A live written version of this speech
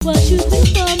What you do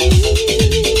for me?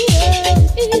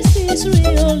 Is this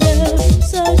real love?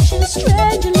 Such a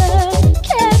strange love.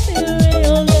 Can't be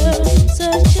real love.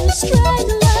 Such a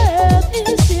strange love.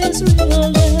 Is this real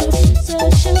love?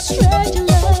 Such a strange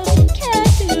love.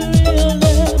 Can't be real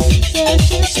love.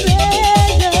 Such a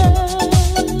strange love.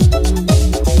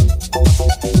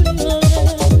 Real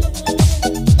love.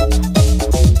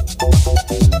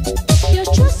 Your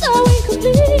trust so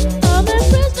incomplete. I'm a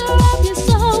prisoner of your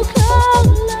soul.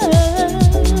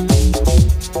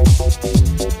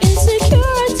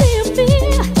 Insecurity and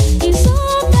fear is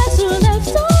all that's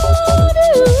left on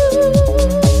you.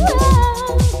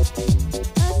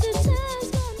 As the time's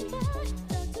gone by,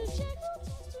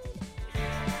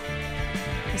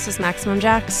 This is Maximum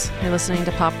Jax. You're listening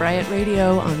to Pop Riot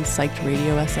Radio on Psyched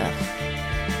Radio SF.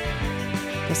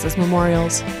 This is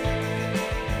Memorials.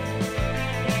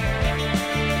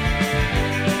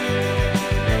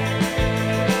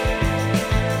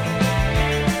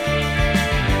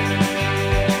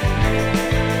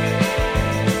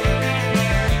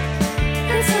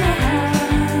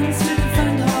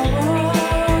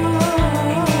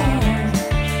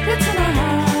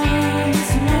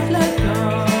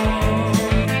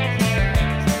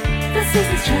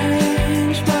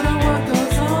 Change, but what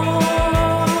goes on?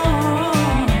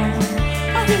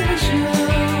 I think we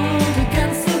should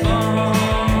against the bone.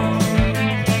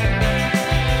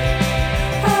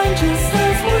 I'm just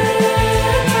as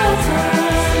weird as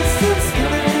times to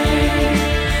stay.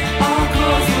 Our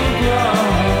cause will grow.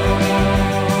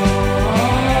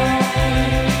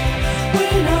 We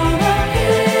know that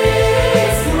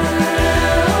peace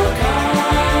will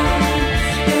come.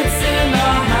 It's in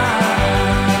our hands.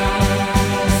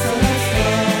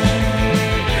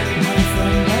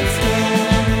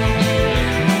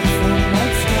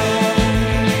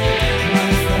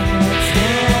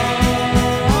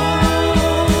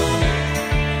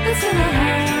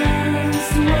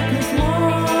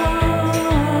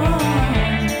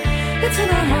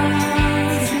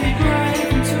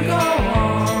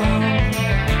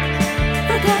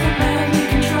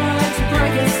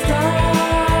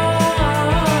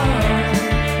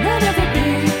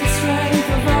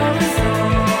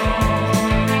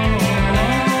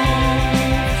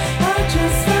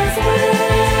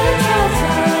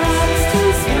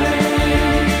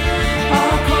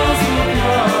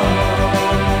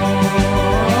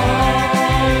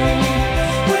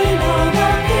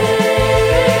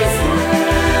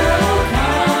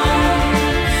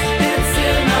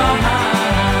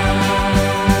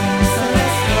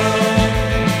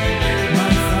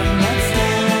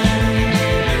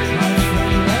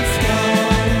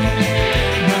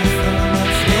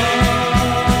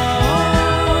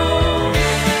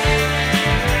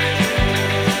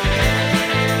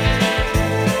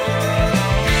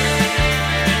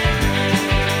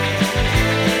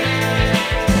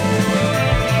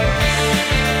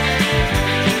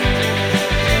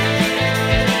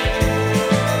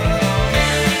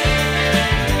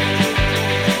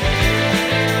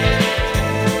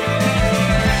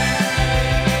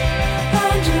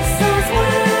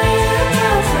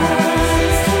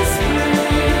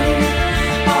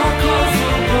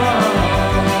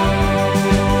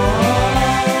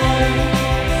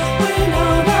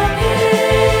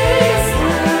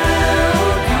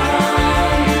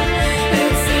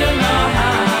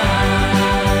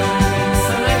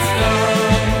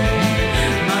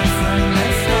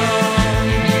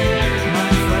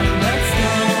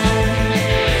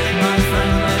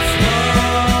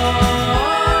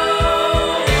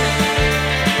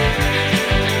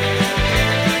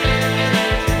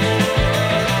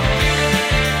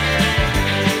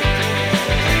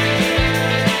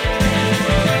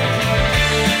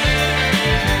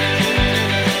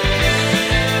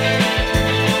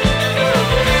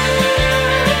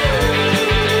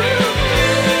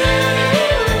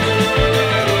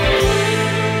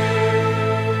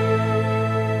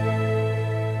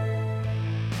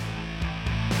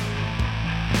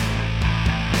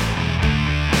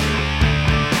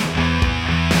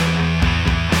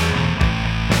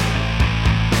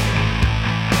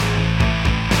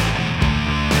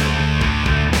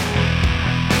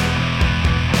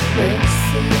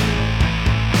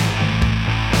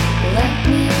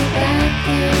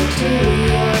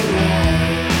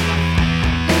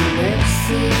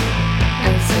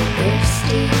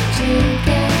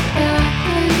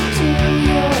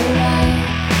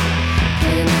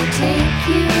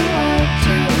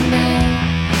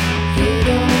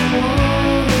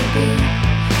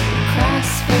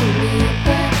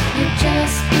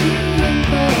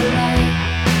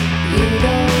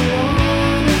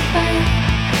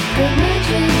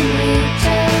 Imagine me,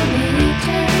 tell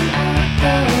me.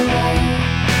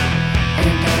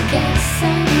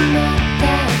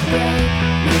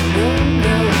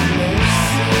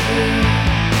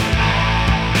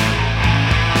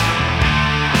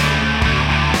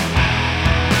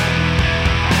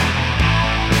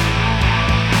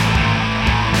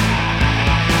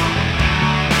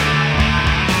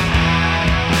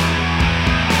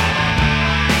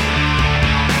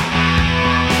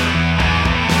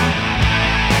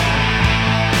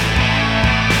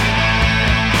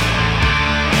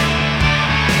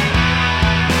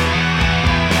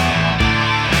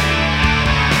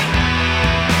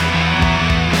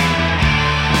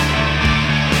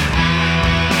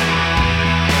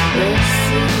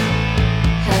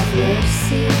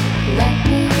 mercy, let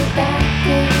me back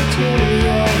into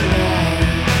your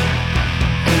life.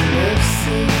 In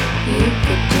mercy, you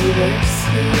could do worse,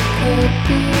 he could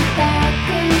be back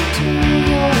into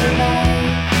your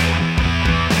life.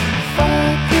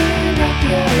 Fucking up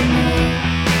your night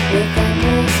with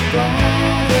endless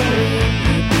blathering,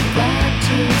 you'd be glad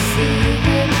to see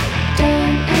him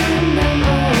done and I'm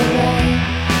alright.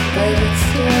 But it's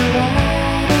still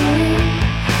rattling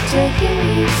to hear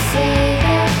you say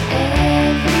that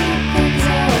everything's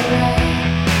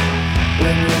alright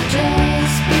when you're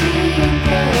just being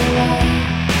polite.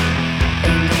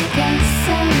 And I guess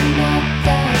I'm not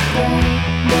that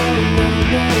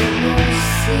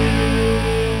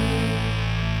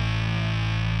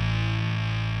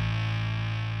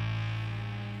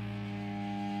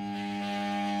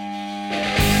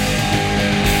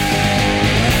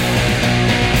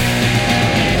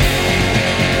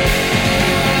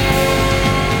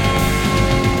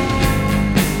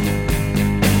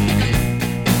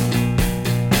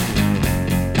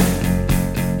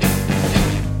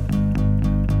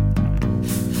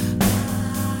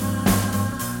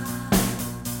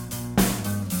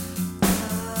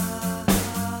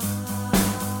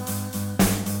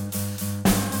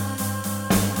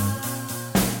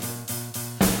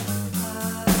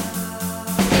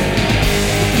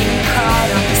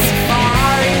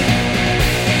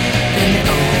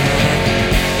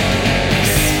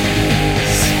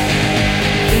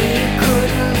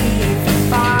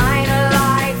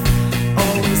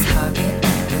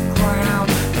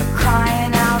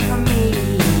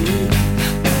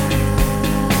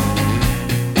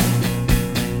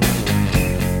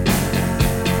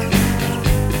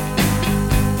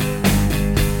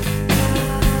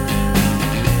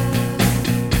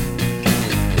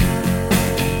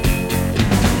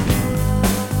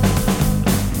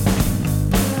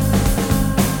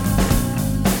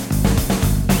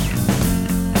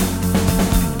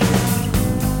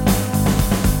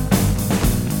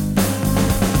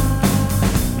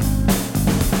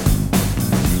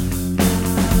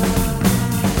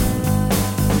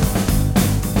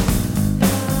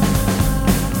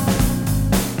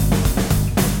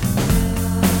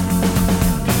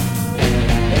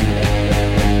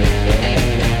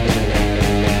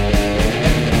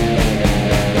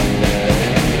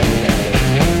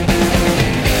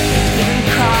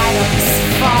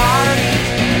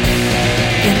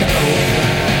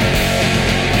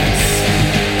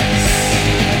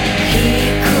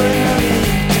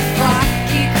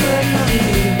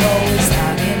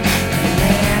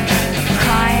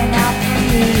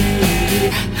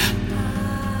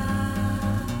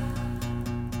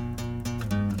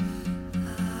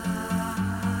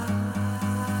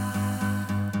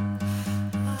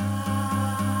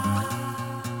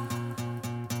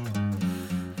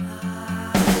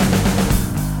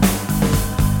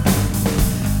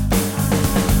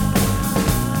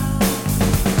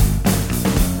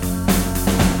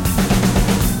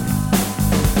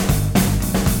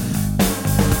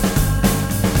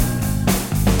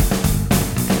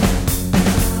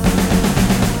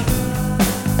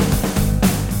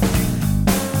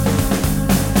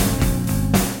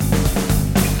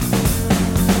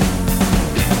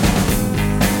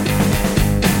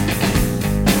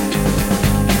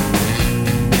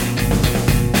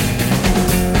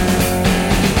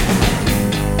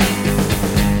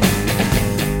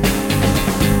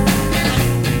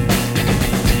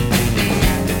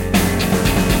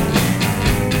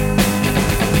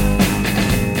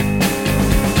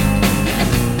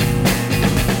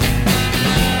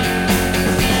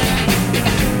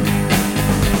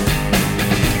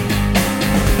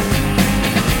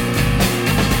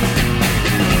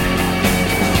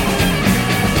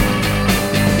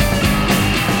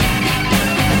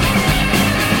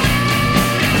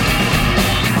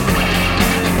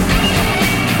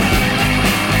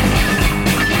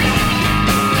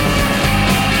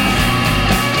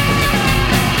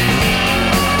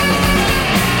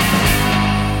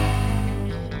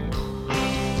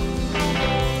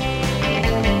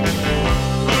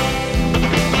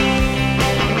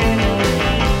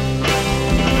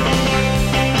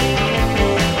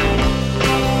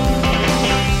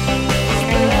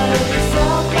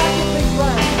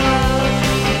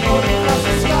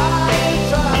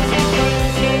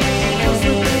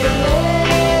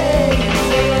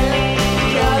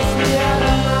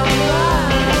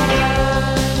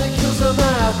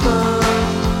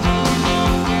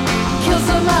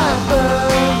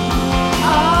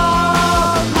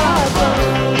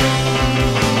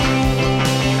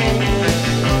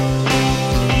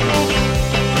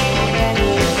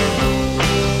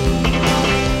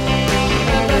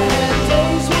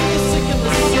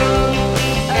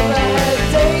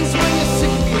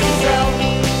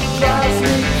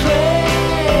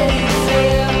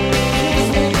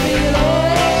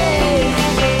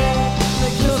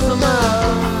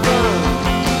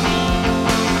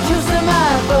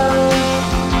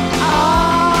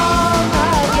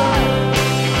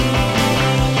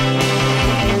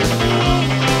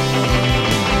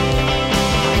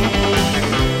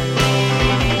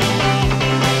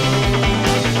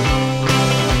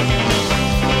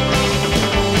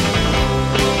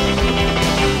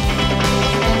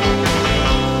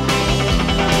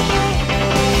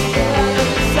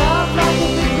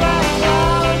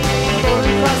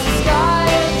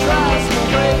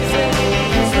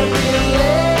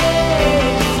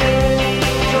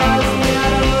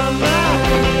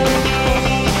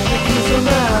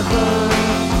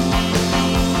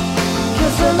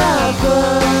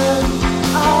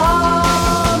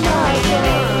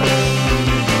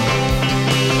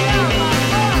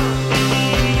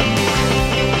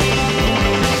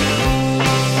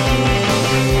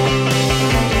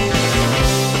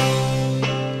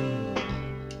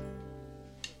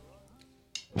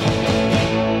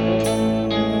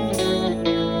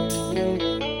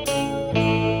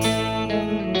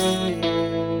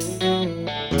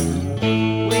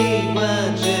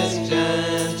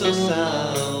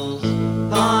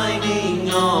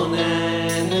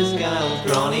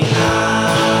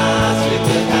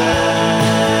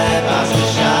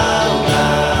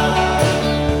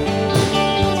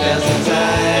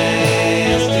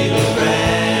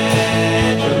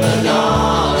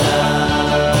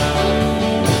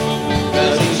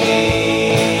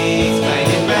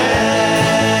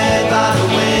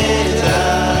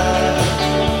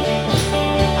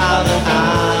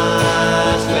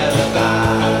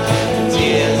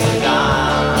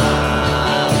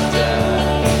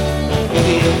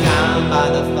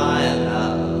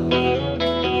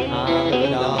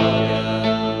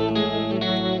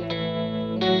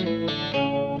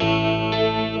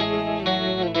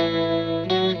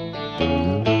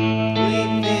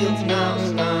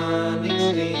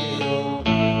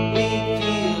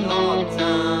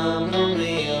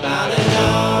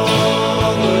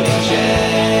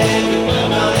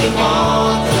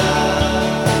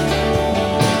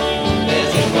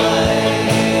There's a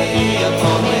way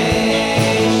upon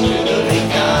which to the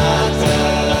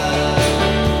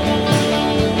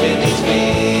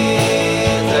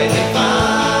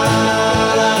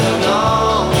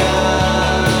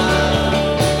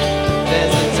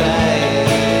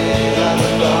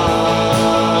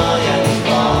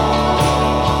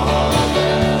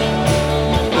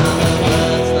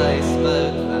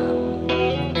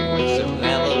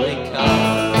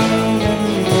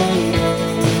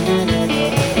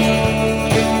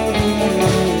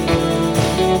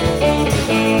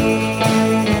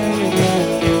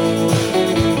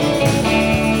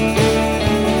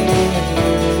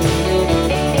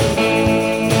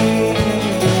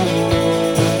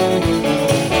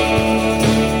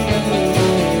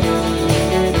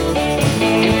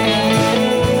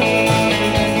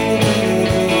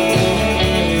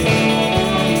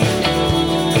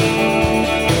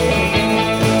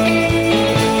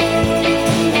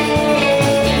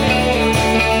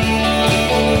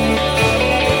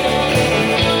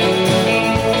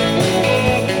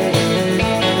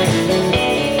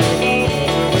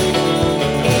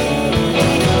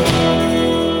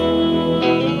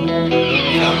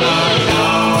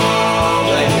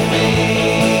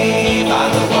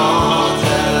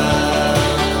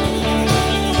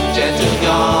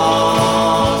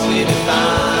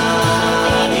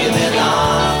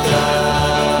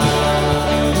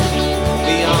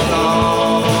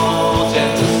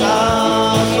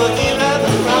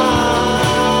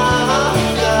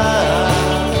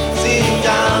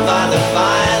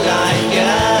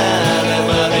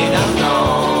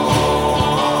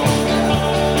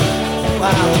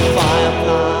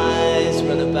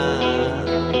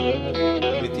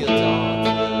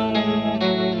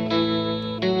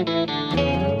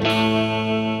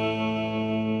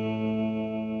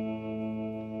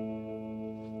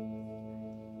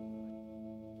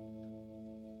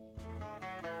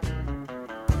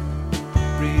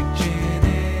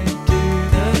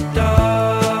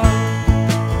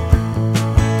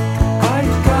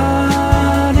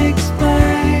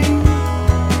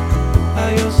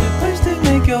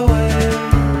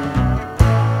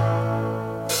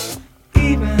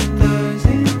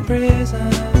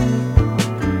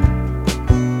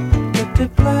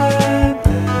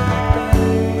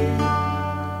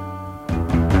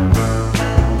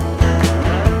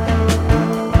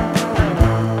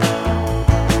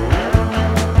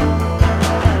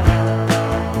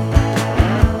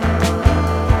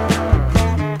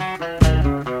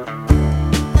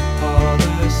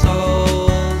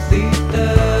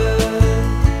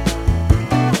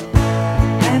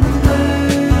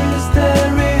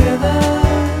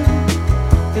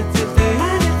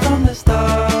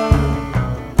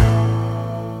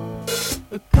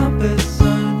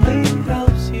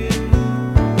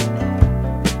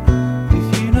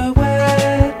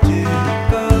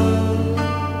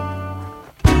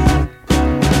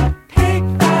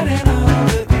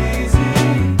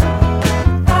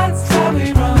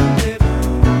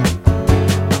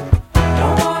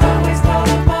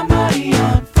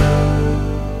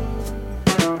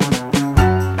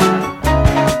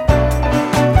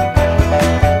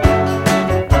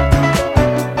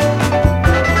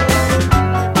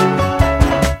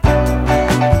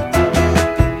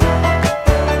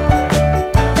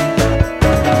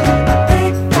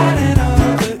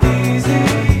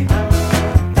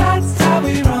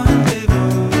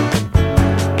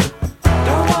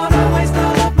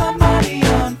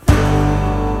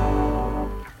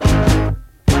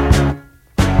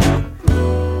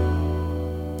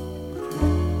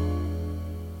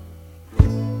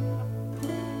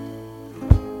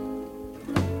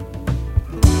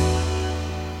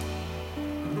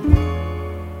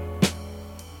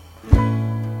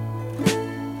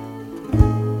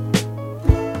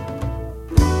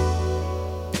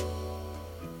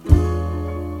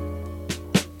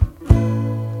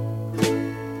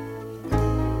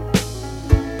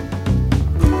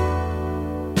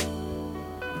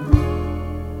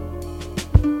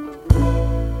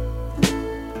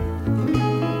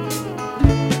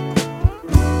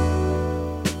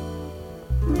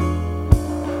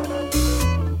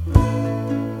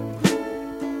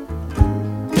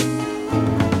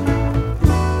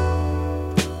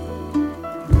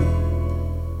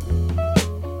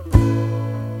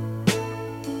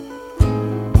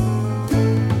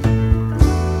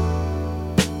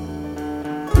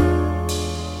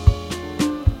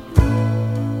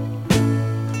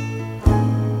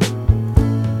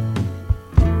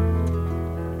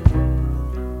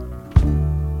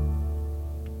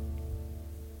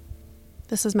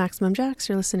This is Maximum Jax.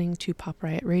 You're listening to Pop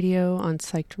Riot Radio on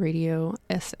Psyched Radio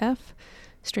SF,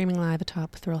 streaming live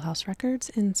atop Thrill House Records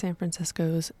in San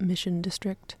Francisco's Mission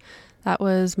District. That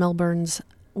was Melbourne's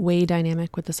Way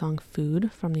Dynamic with the song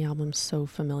Food from the album So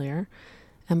Familiar.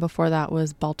 And before that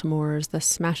was Baltimore's The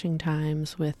Smashing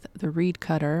Times with The Reed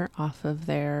Cutter off of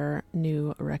their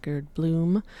new record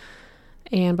Bloom.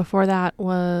 And before that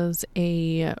was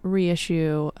a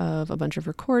reissue of a bunch of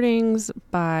recordings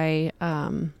by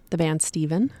the band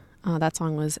Steven. That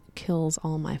song was Kills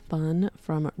All My Fun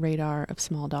from Radar of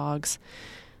Small Dogs.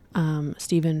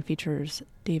 Steven featured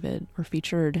David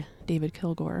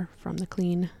Kilgore from The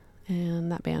Clean,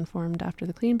 and that band formed after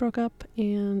The Clean broke up,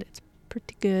 and it's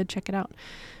pretty good. Check it out.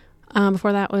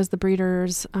 Before that was The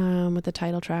Breeders with the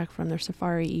title track from their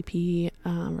Safari EP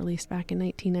released back in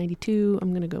 1992.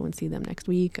 I'm going to go and see them next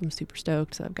week. I'm super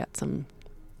stoked. So I've got some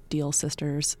Deal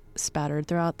Sisters spattered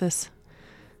throughout this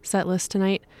set list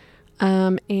tonight.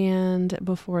 And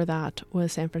before that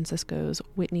was San Francisco's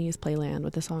Whitney's Playland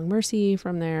with the song Mercy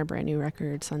from their brand new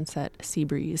record Sunset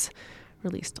Seabreeze,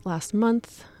 released last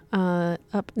month.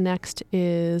 Up next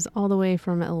is all the way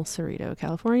from El Cerrito,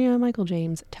 California, Michael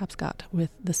James Tapscott with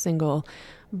the single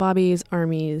Bobby's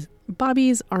Army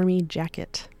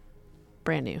Jacket.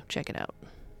 Brand new. Check it out.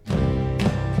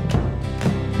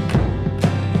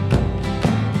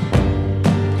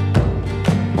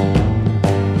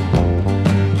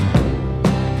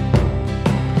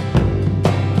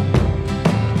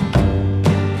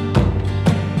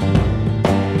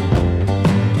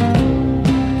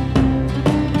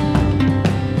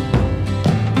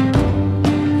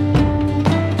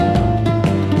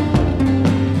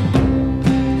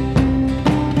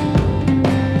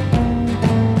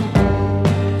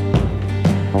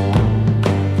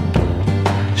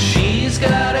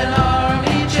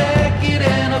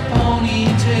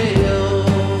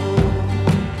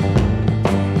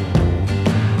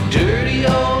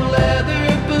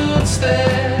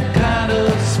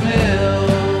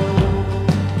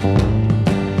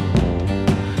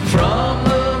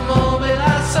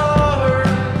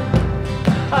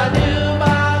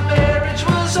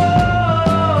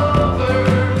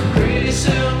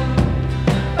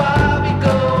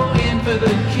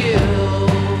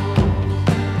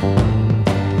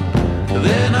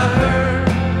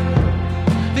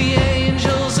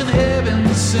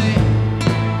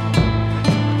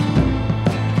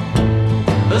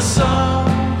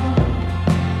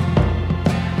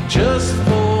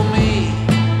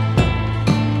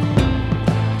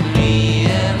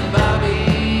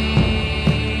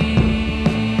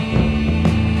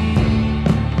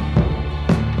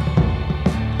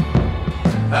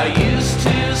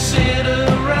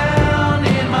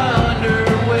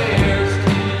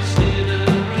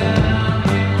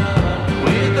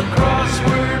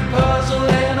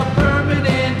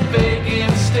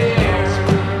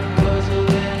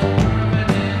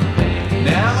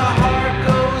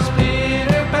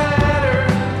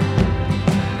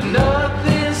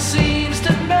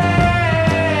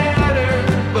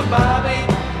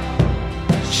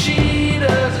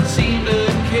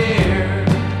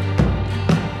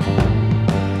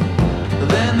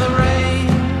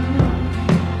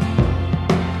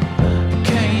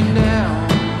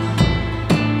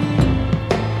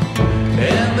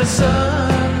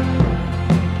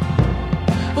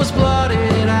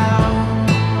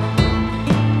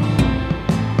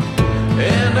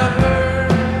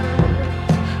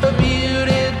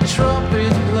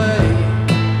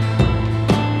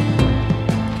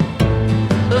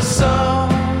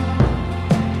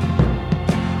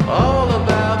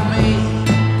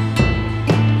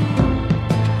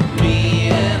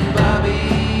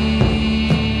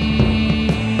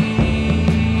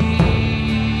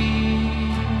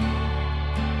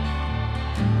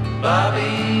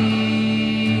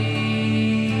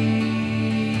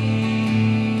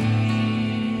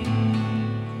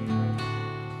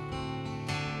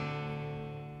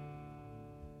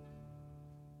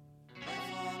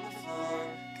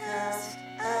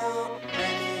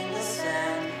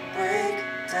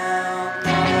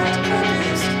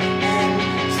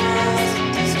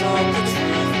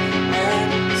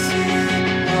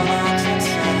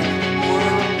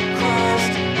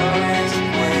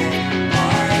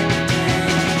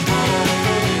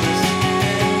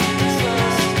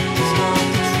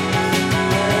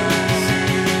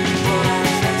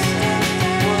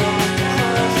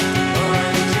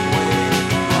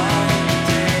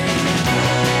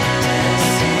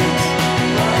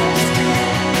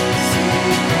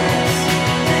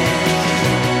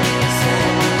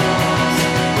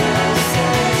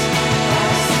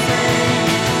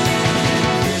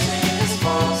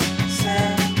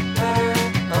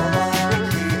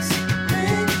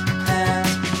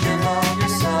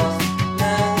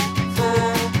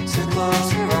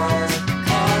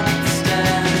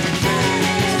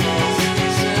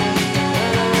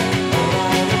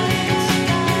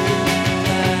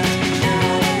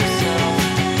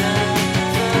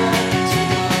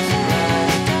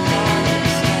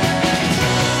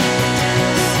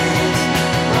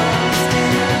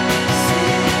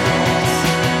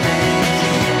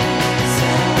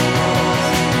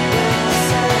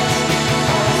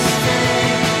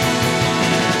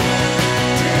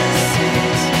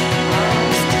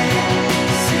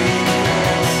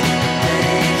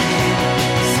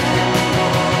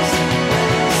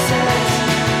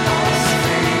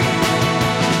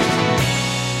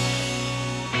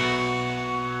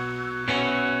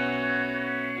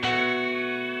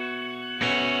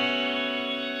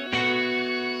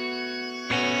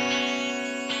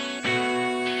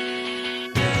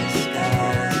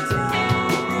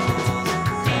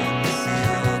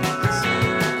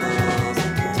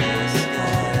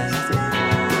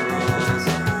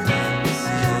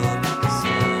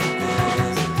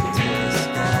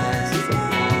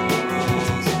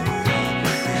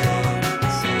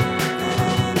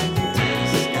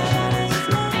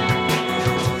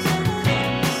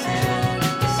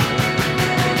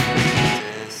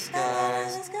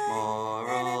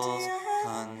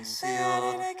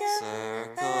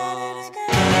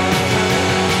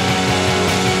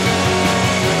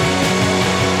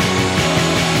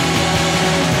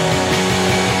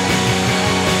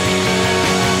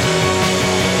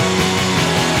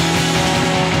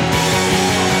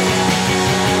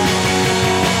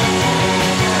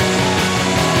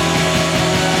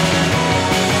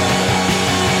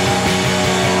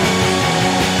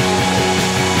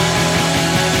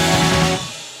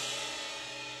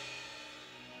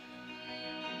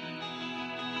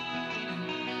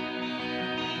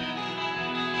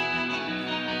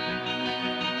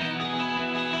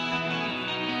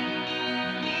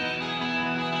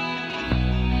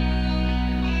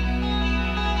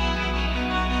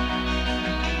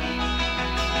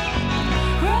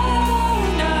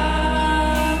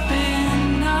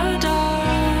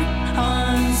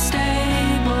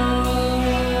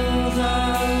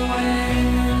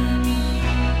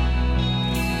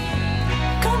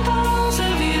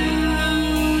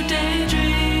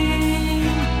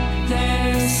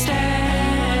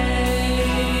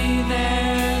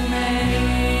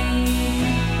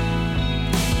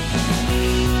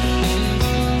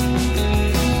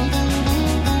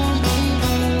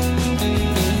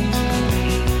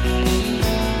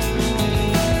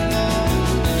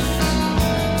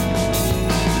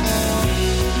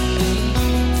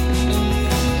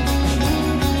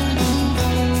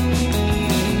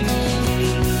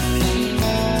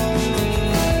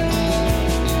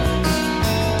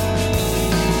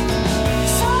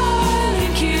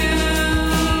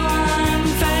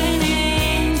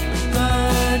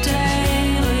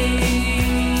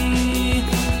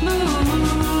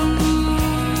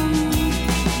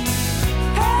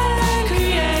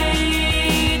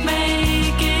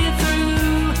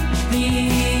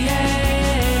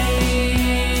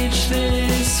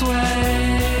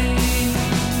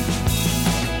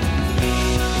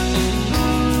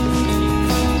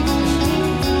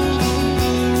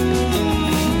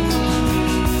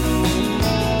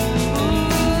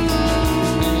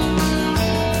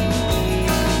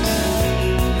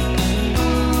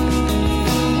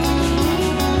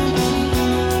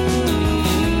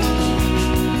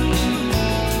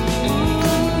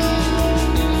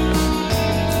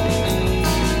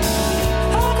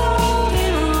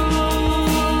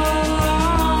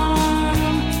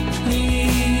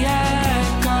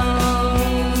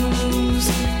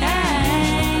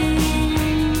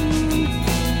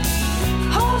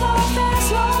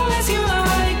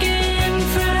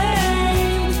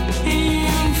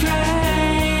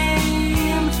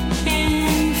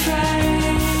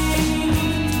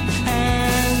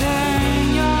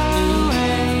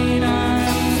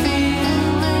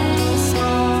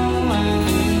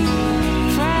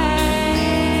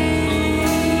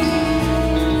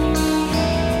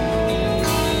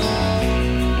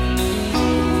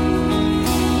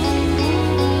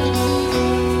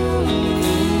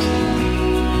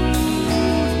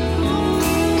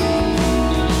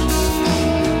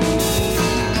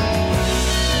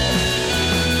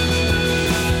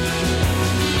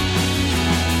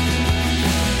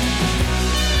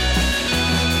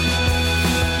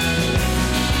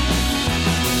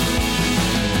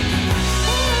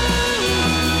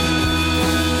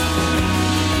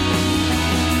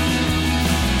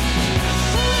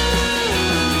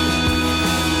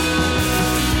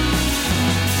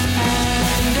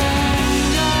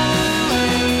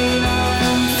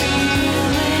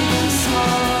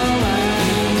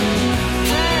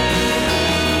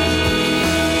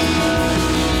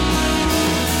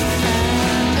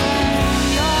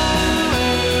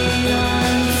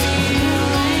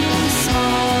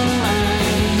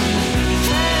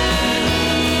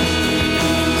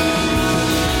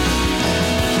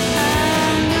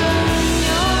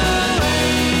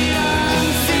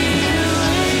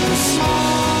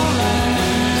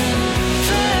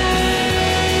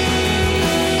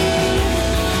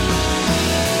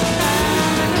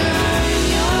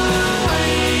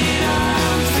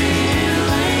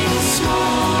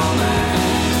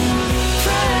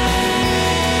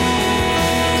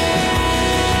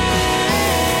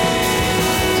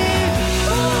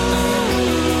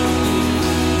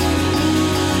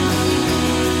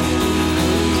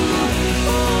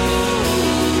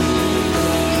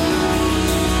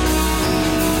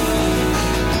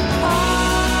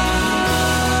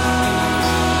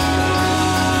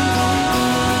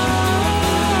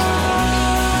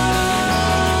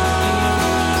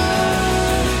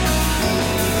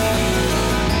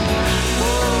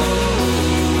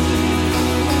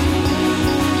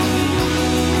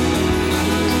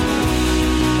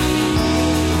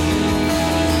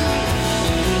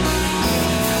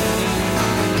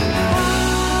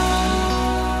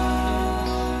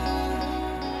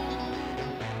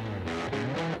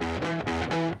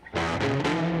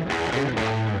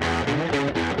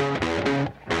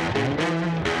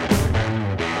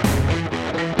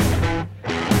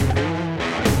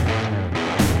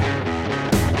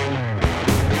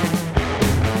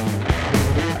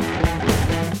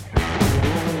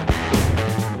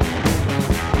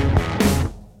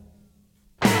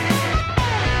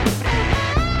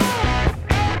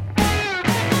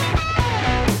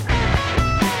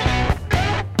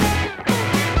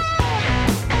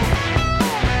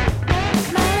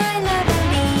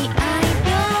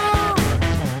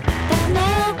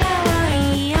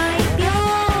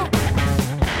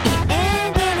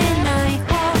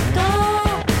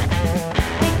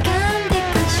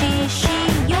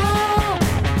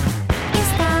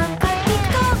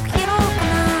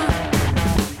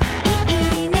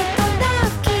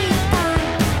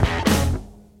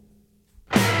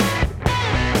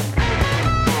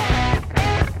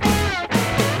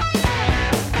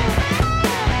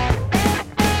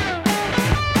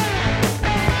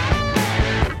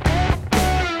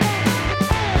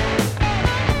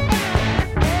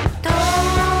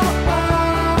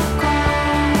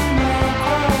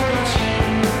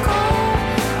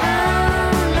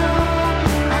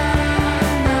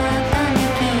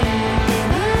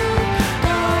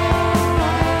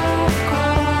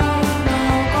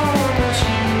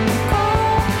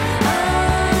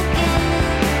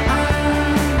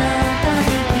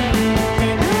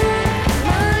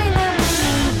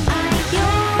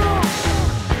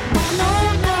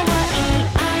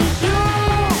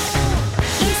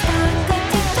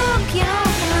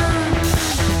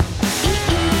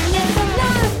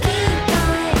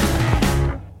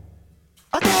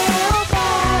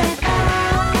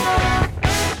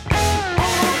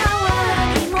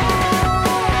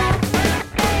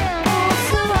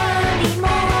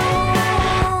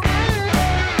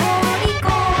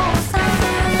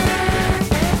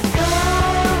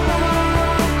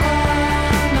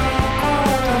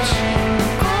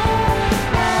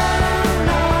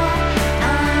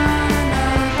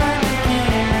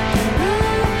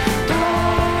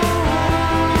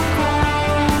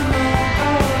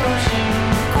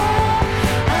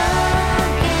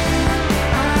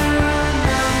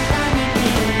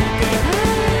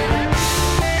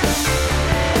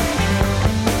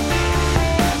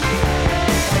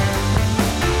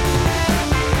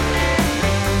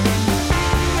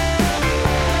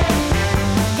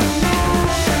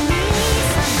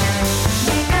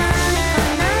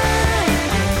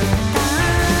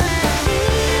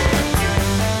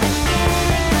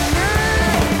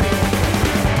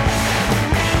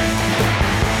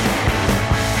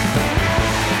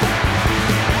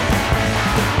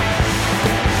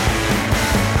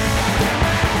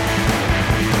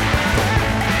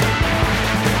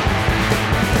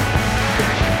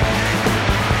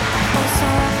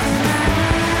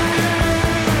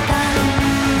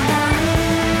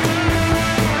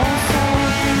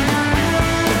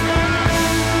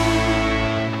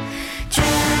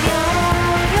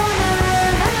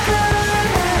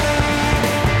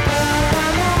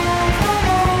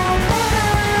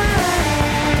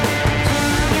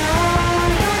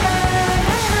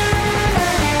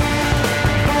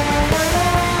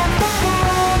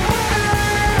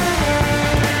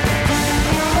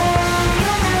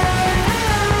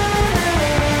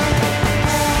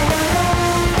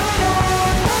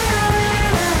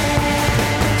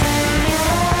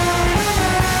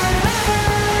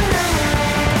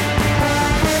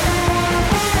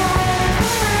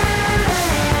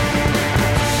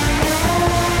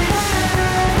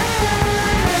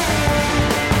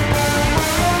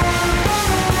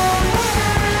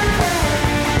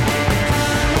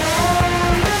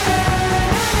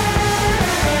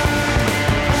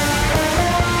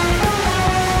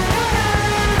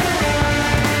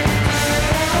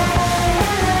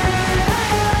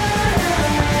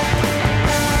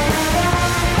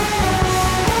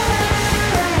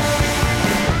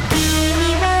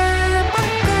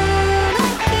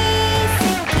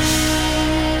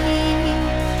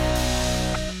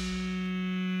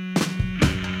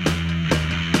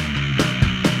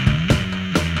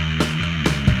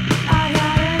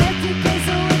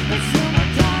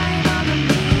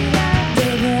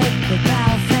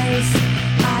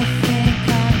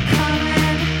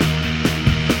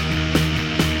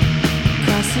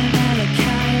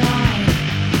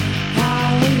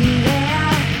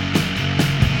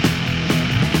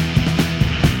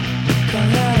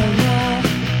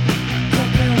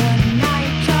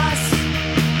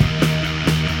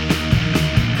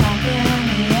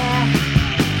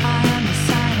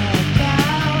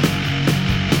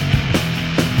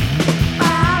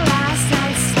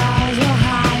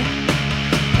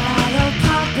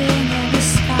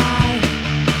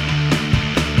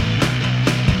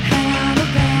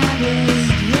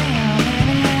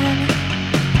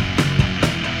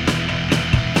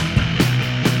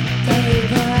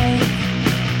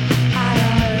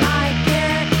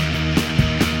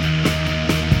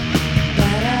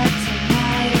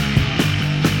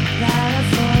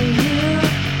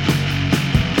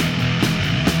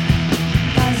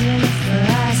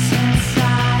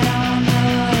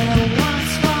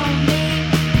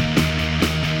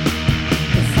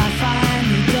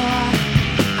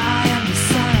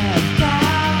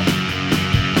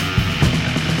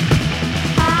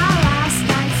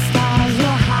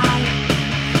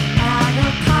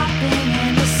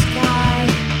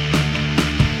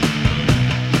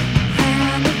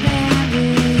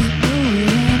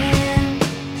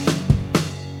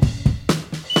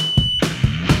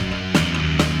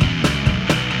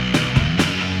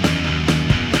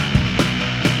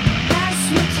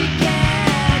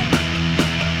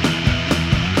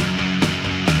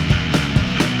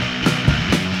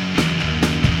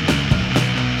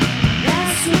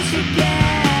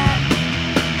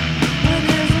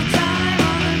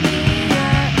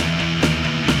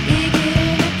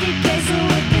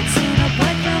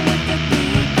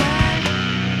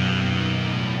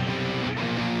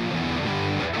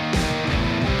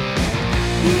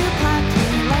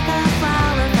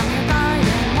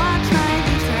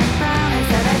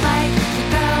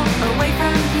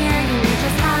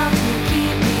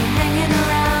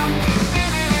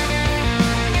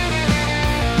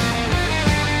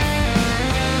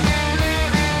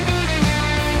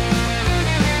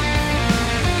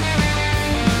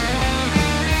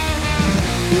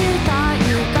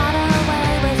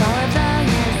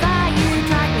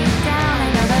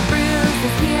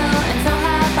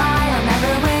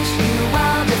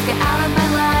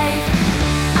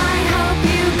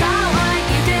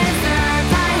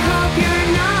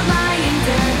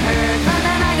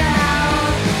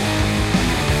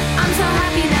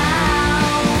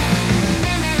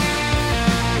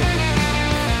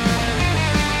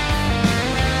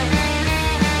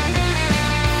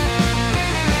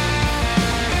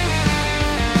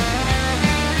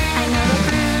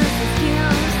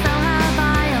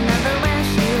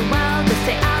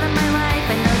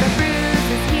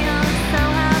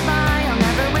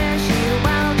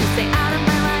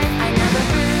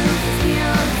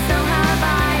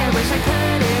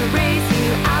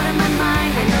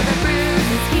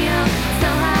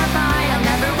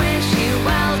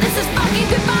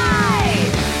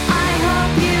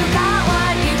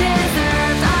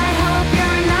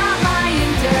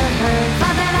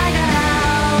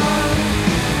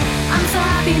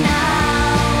 happy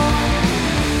now.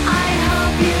 I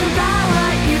hope you got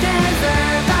what you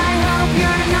deserve. I hope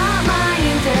you're not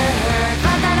lying to hurt.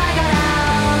 Glad that I got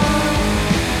out.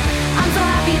 I'm so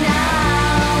happy now.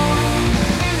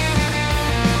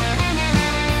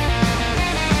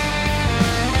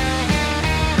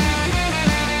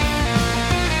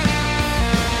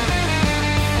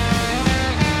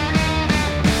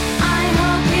 I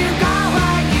hope you got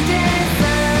what you deserve.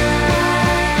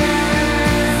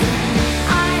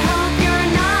 I hope you're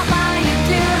not lying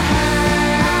to hurt.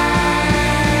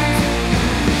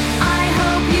 I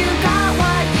hope you got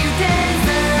what you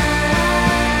deserve.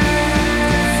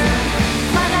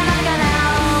 Glad that I got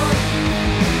out.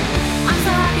 I'm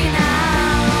so happy now.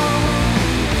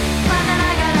 Glad that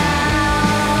I got out.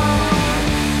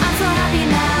 I'm so happy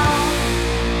now.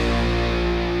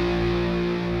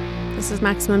 This is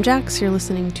Maximum Jax. You're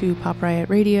listening to Pop Riot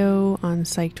Radio on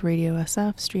Psyched Radio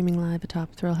SF, streaming live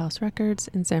atop Thrill House Records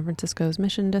in San Francisco's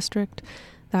Mission District.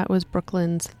 That was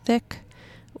Brooklyn's Thick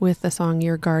with the song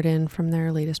Your Garden from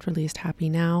their latest released Happy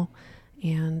Now.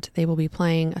 And they will be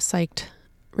playing a Psyched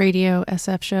Radio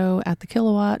SF show at the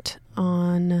Kilowatt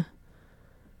on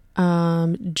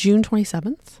June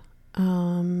 27th.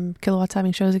 Kilowatt's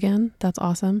having shows again. That's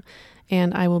awesome.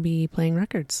 And I will be playing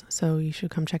records, so you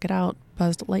should come check it out.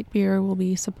 Buzzed Light Beer will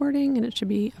be supporting, and it should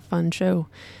be a fun show.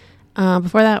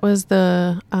 Before that was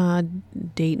the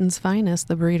Dayton's Finest,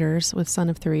 the Breeders, with Son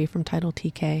of Three from Title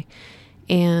TK.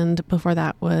 And before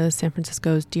that was San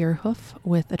Francisco's Deer Hoof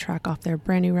with a track off their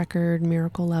brand new record,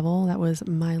 Miracle Level. That was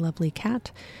My Lovely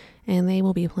Cat. And they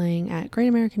will be playing at Great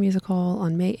American Music Hall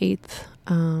on May 8th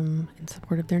in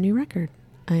support of their new record.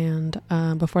 And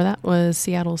before that was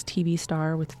Seattle's TV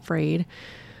Star with Frayed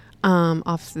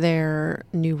off their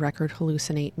new record,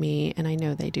 Hallucinate Me. And I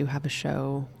know they do have a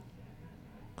show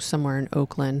somewhere in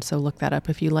Oakland, so look that up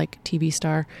if you like TV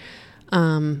Star.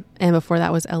 And before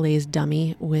that was LA's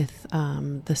Dummy with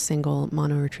the single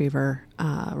Mono Retriever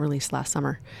released last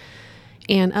summer.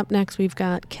 And up next we've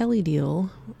got Kelly Deal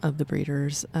of the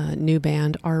Breeders' new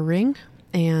band, Our Ring.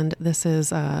 And this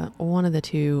is one of the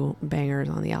two bangers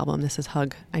on the album. This is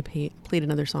Hug. I played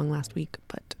another song last week,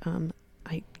 but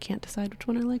I can't decide which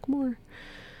one I like more.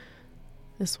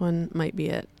 This one might be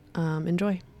it.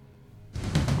 Enjoy.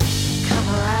 Come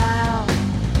around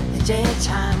the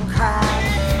daytime crowd.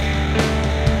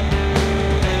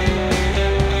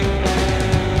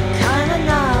 Kinda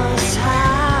knows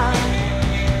how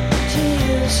to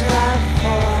use love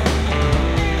for.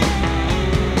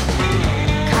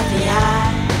 Caught the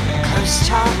eye, close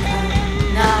talker,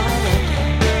 now and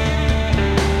again.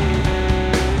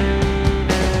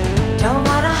 Don't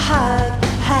wanna hug,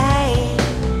 hey,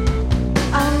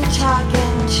 I'm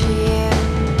talking to you.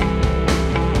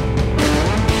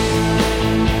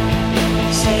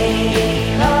 Say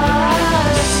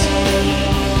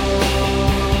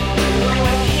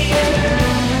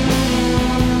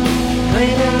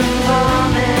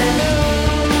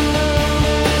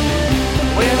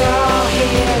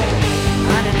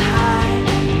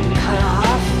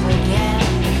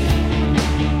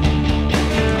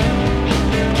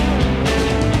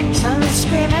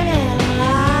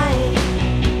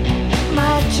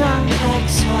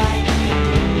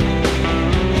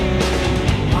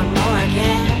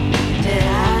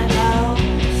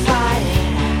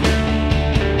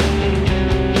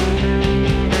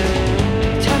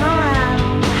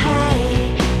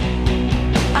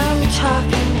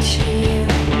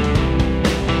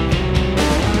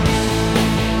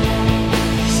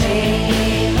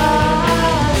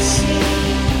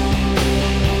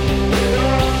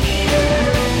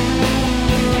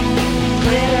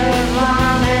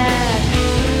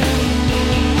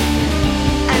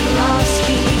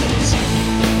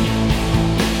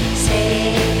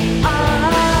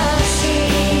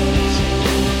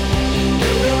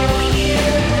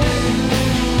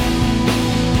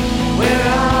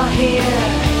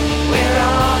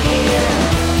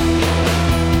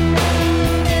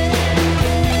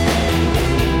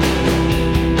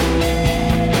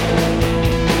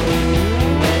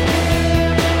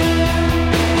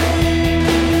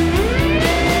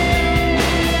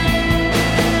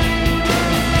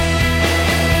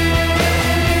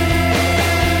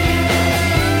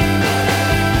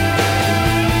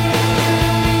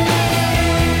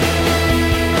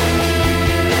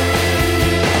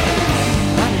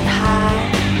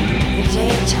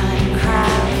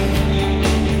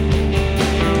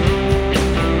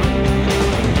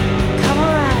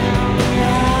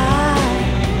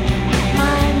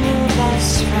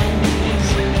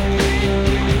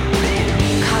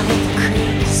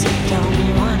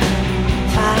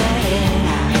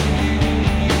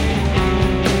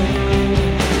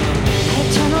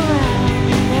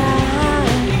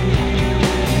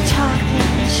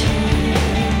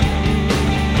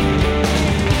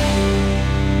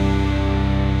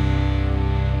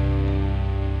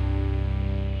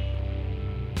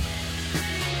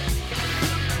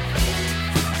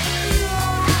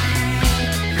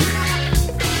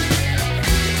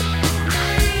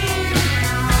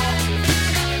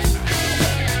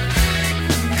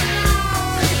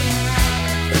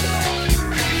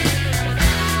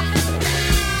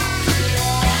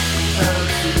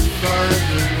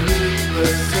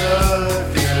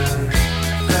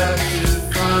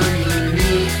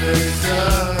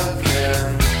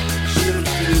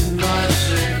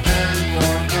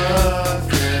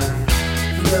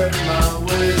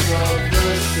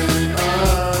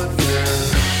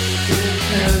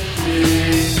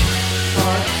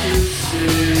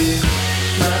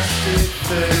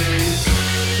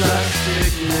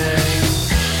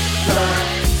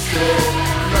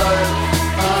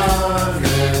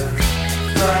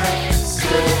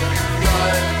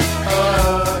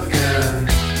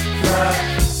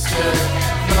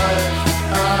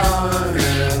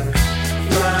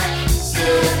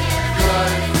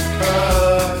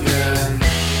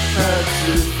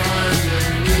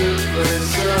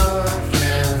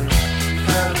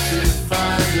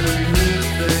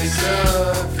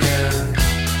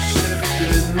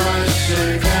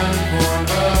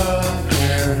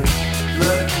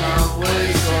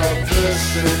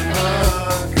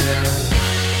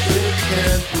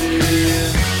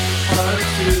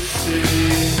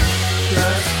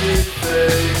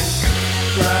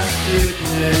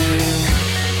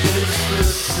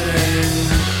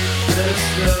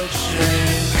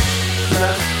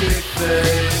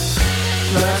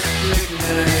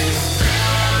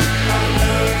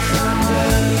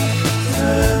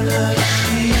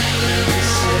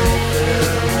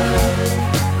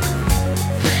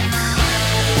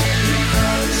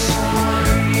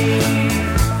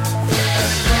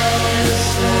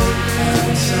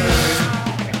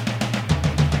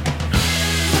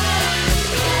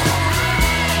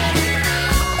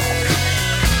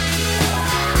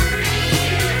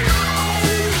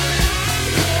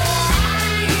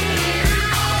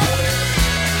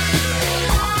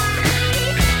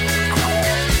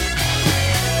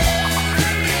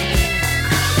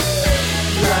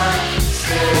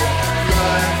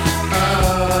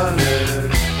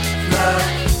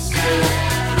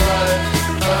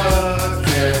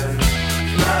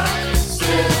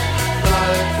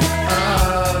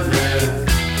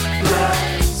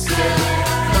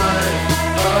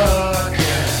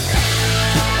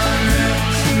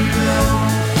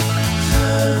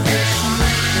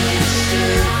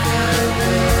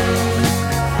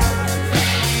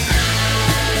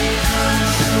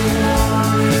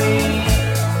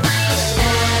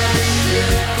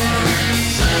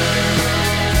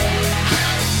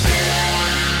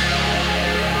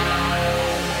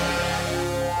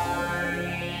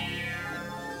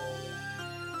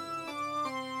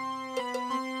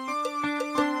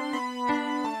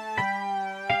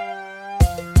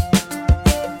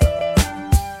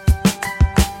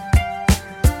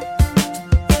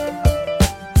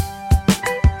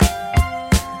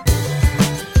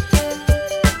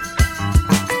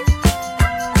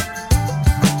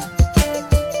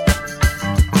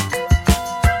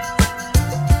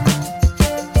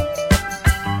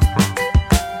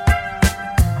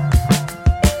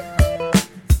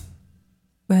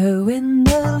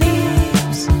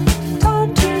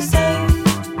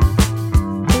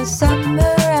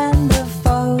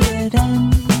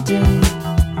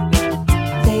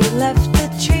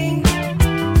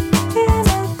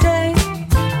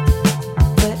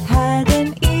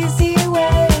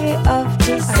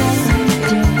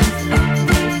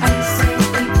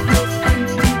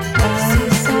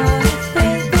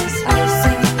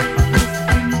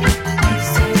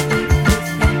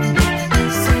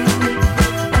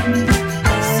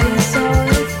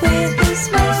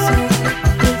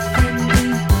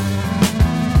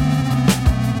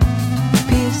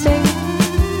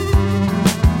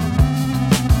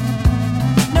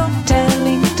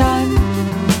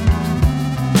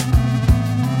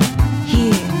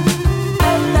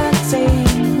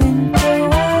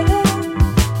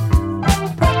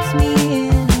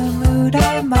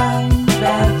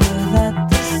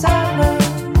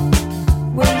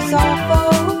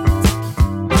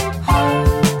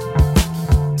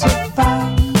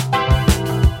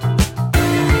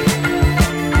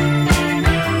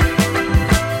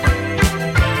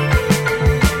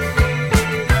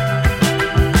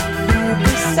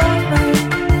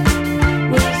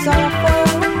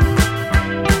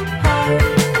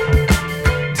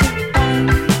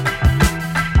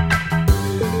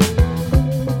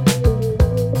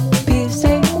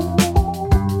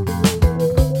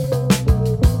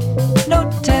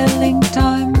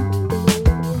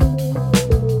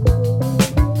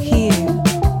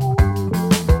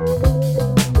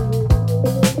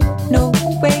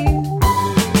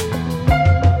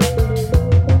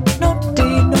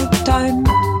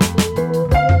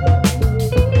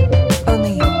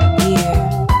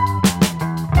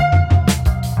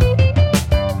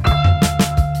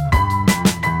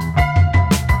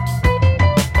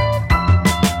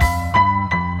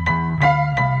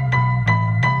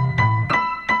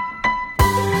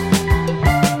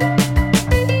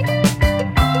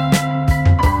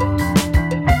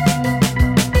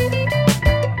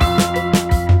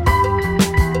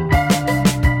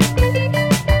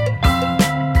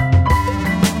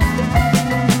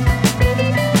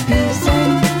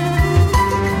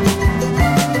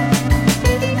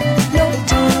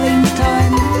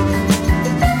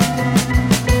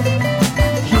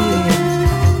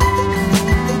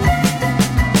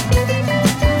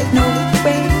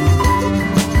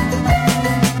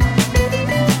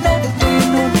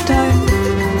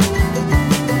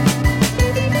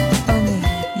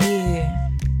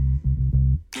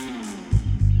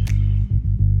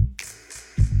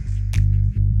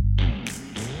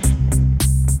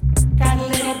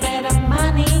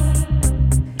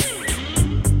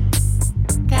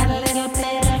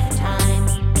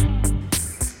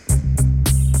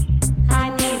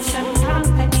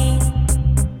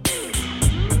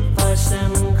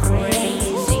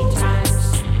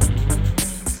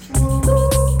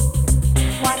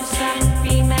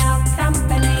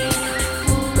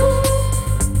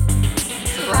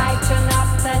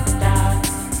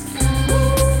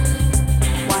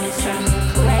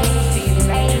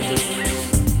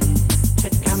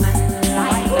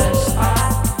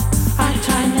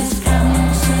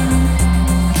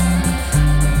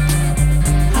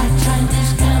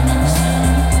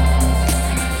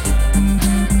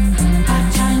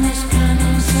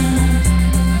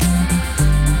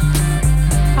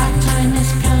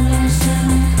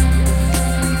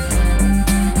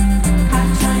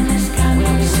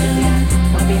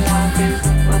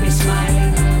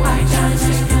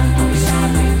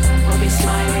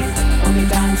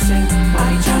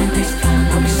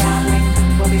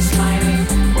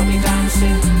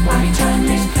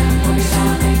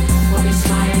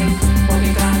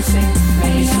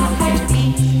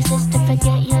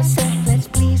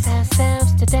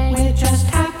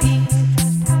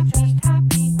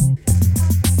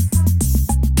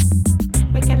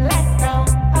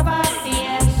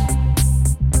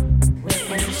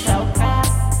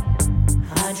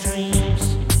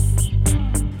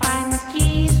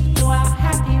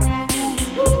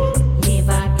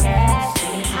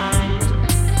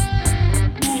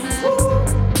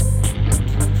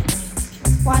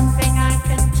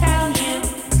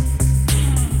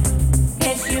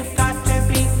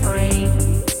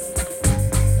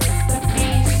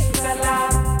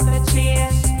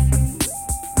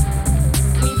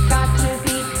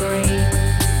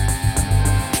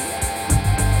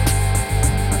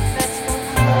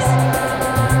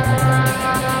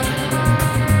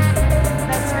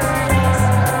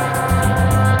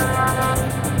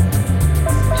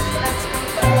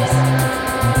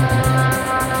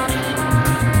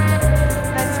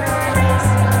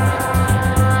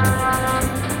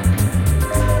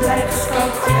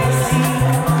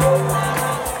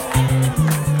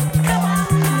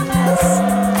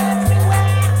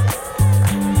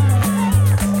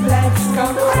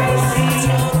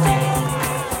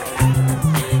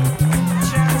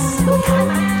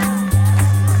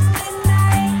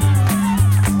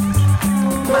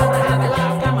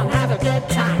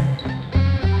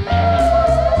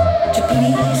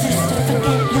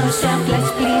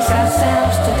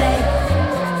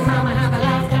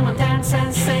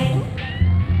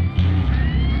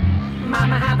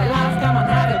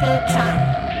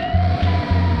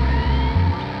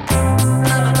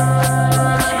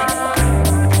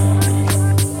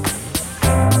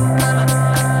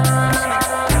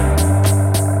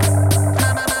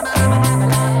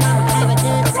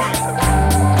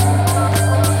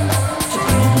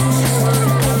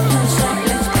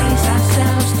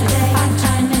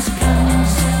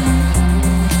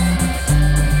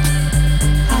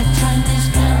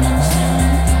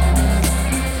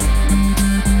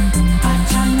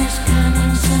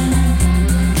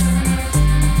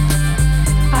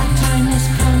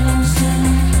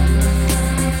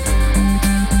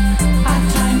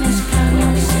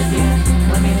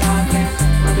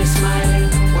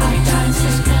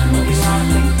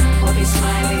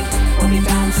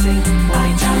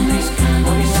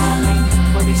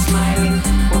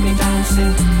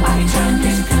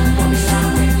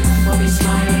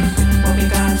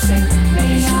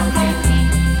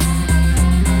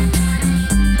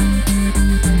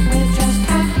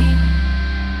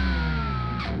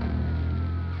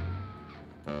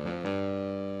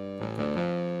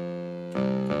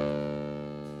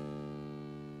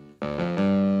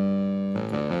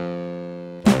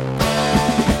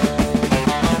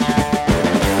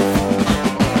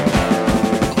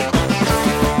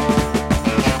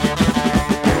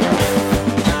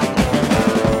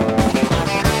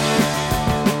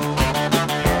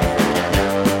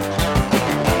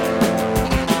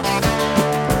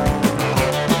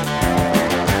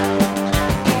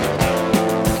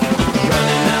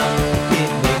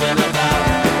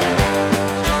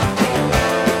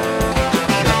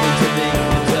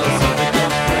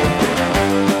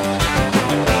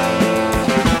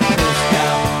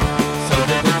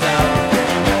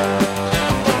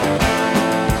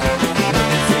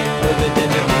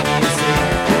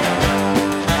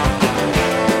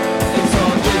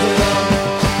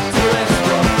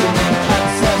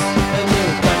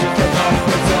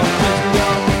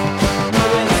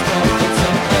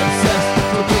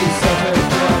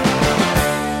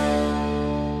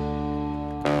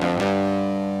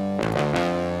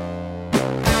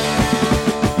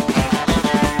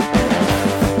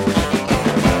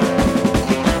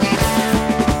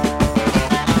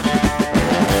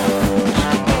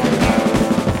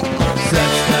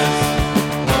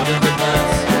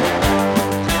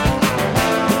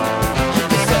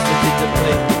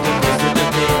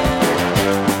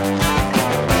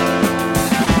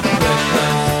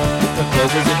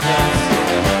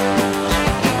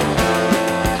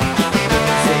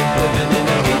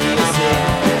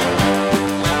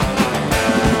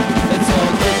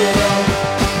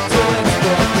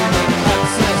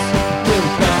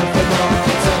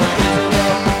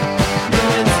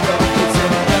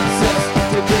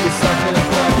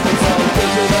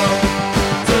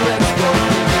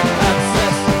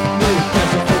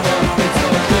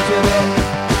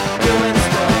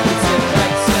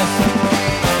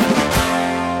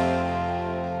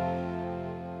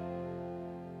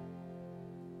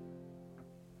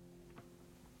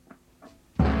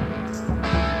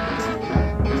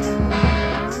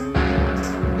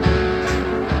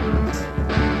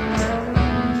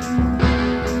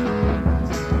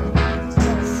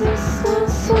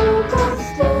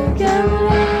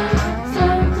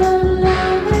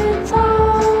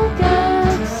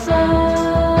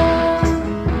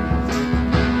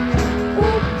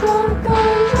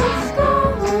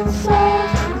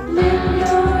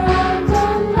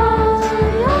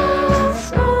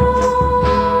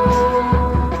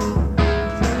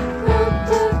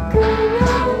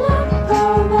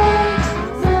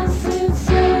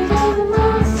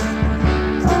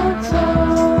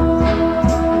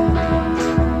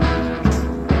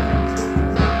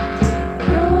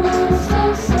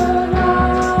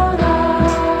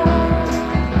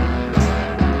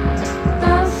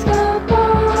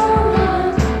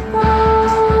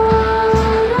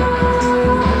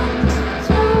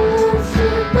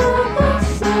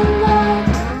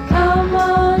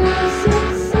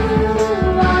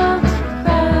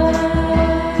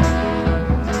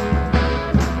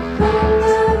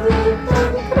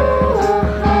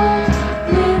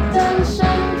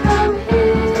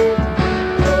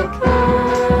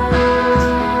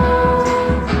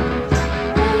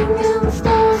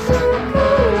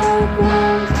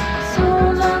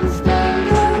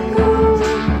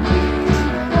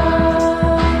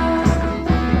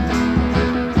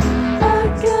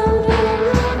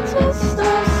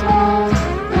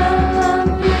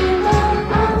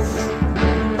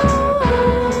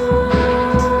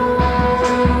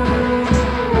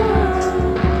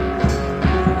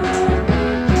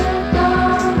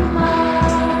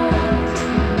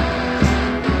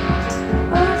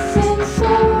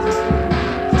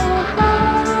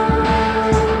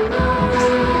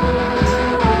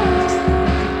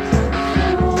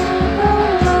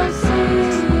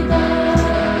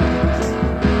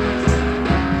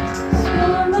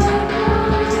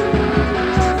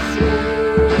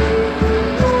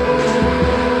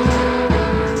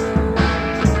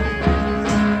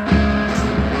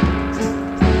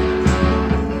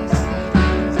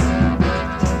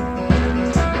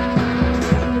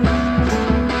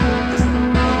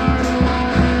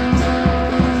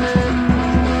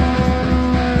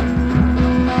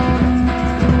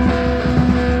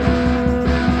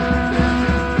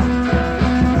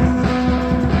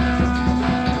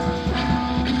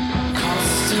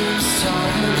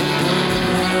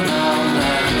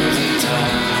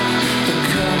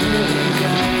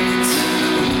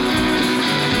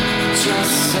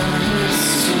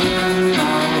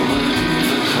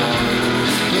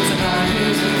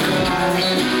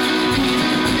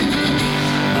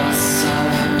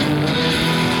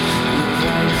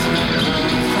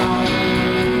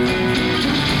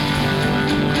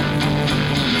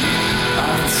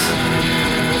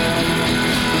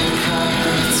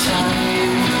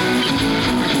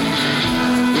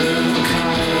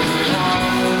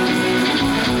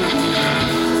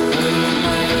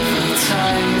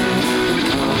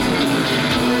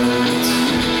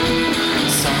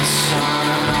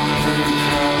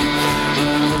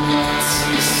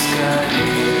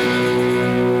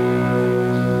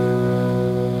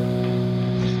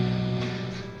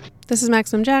This is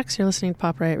Maximum Jax. You're listening to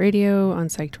Pop Riot Radio on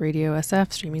Psyched Radio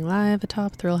SF, streaming live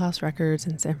atop Thrill House Records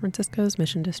in San Francisco's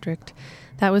Mission District.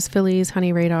 That was Philly's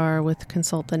Honey Radar with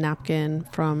Consult the Napkin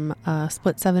from a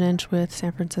split 7-inch with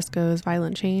San Francisco's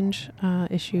Violent Change,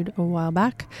 issued a while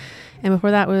back. And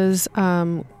before that was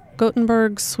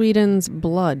Gothenburg, Sweden's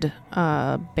Blood,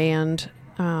 band,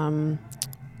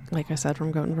 like I said,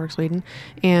 from Gothenburg, Sweden.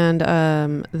 And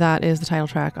that is the title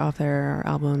track off their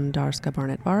album Darska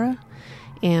Barnet Vara.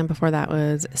 And before that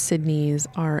was Sydney's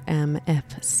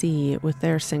RMFC with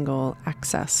their single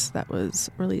Access that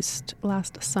was released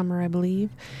last summer, I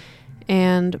believe.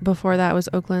 And before that was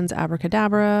Oakland's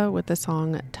Abracadabra with the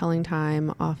song Telling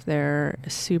Time off their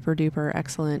super duper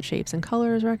excellent Shapes and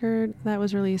Colors record that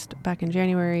was released back in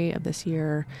January of this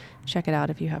year. Check it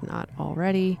out if you have not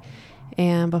already.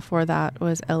 And before that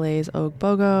was LA's Og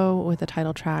Bogo with the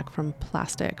title track from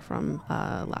Plastic from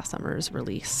last summer's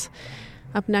release.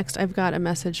 Up next, I've got a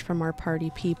message from our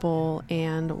party people,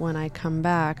 and when I come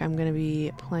back, I'm going to be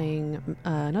playing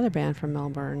another band from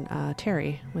Melbourne,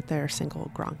 Terry, with their single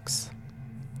Gronks.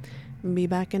 Be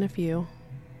back in a few.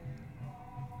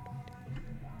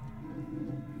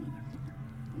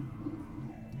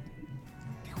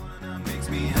 Tijuana makes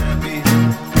me happy.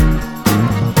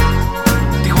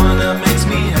 Tijuana makes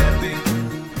me happy.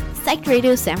 Psyched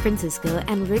Radio San Francisco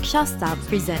and Rickshaw Stop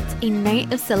presents a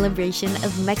night of celebration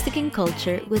of Mexican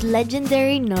culture with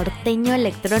legendary norteño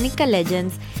electrónica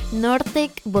legends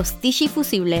Nortec Bostichi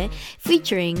Fusible,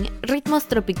 featuring Ritmos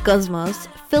Tropicosmos,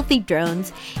 Filthy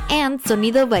Drones, and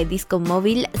Sonido by Disco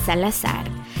Móvil Salazar,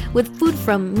 with food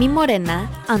from Mi Morena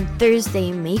on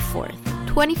Thursday, May 4th.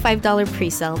 $25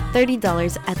 pre-sale,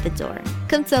 $30 at the door.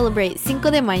 Come celebrate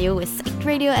Cinco de Mayo with Psyched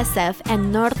Radio SF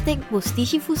and Nortec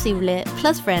Bostichi Fusible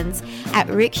plus friends at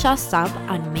Rickshaw Stop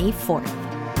on May 4th.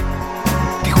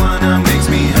 Tijuana makes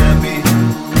me happy.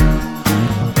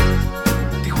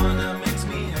 Tijuana makes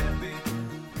me happy.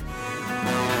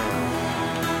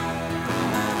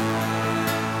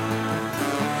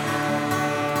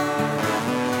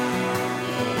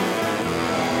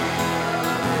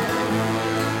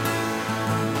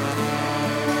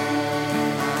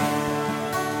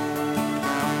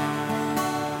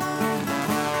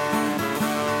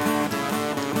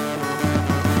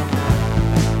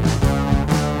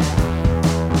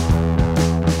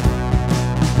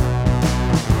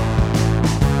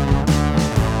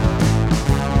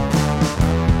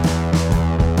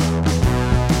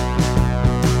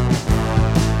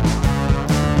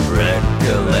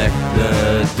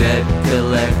 Debt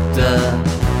collector,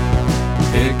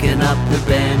 picking up the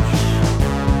bench.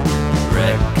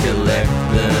 Recollect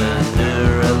the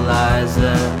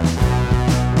neuralizer,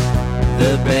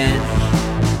 the bench.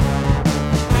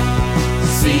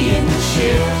 Seeing the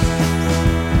ship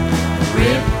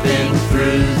ripping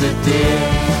through the dip.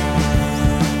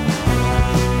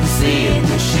 Seeing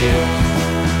the ship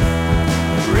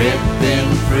ripping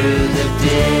through the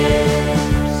dip.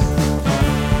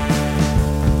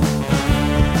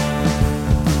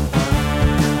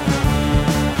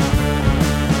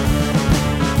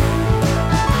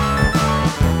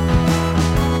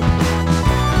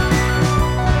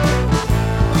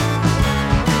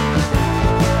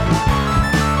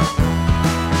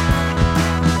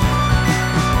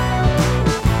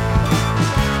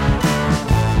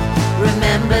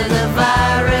 Remember the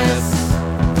virus,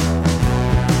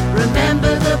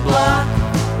 remember the block,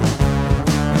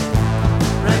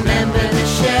 remember the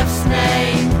chef's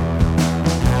name,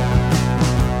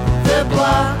 the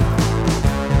block,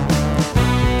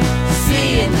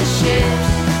 seeing the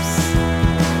ships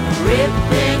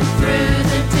ripping through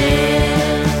the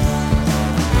dips,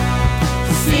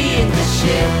 seeing the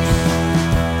ships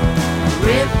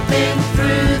ripping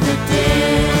through the dips.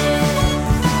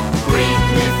 Greet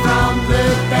me from the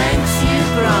banks, you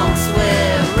Bronx,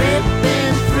 we're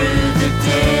ripping through the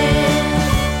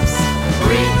dips.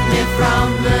 Greet me from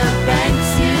the banks,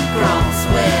 you Bronx,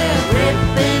 we're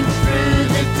ripping through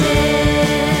the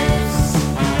dips.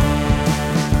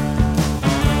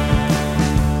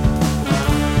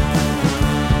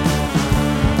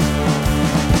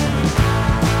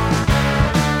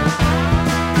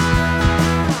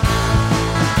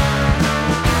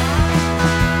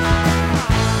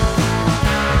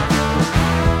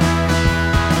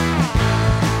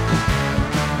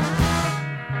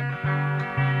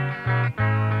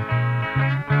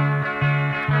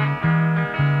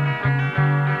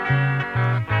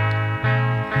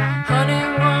 Honey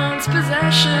wants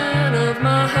possession of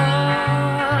my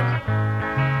heart,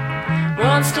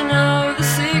 wants to know the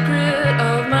secret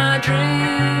of my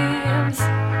dreams,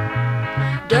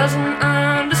 doesn't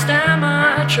understand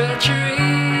my treachery,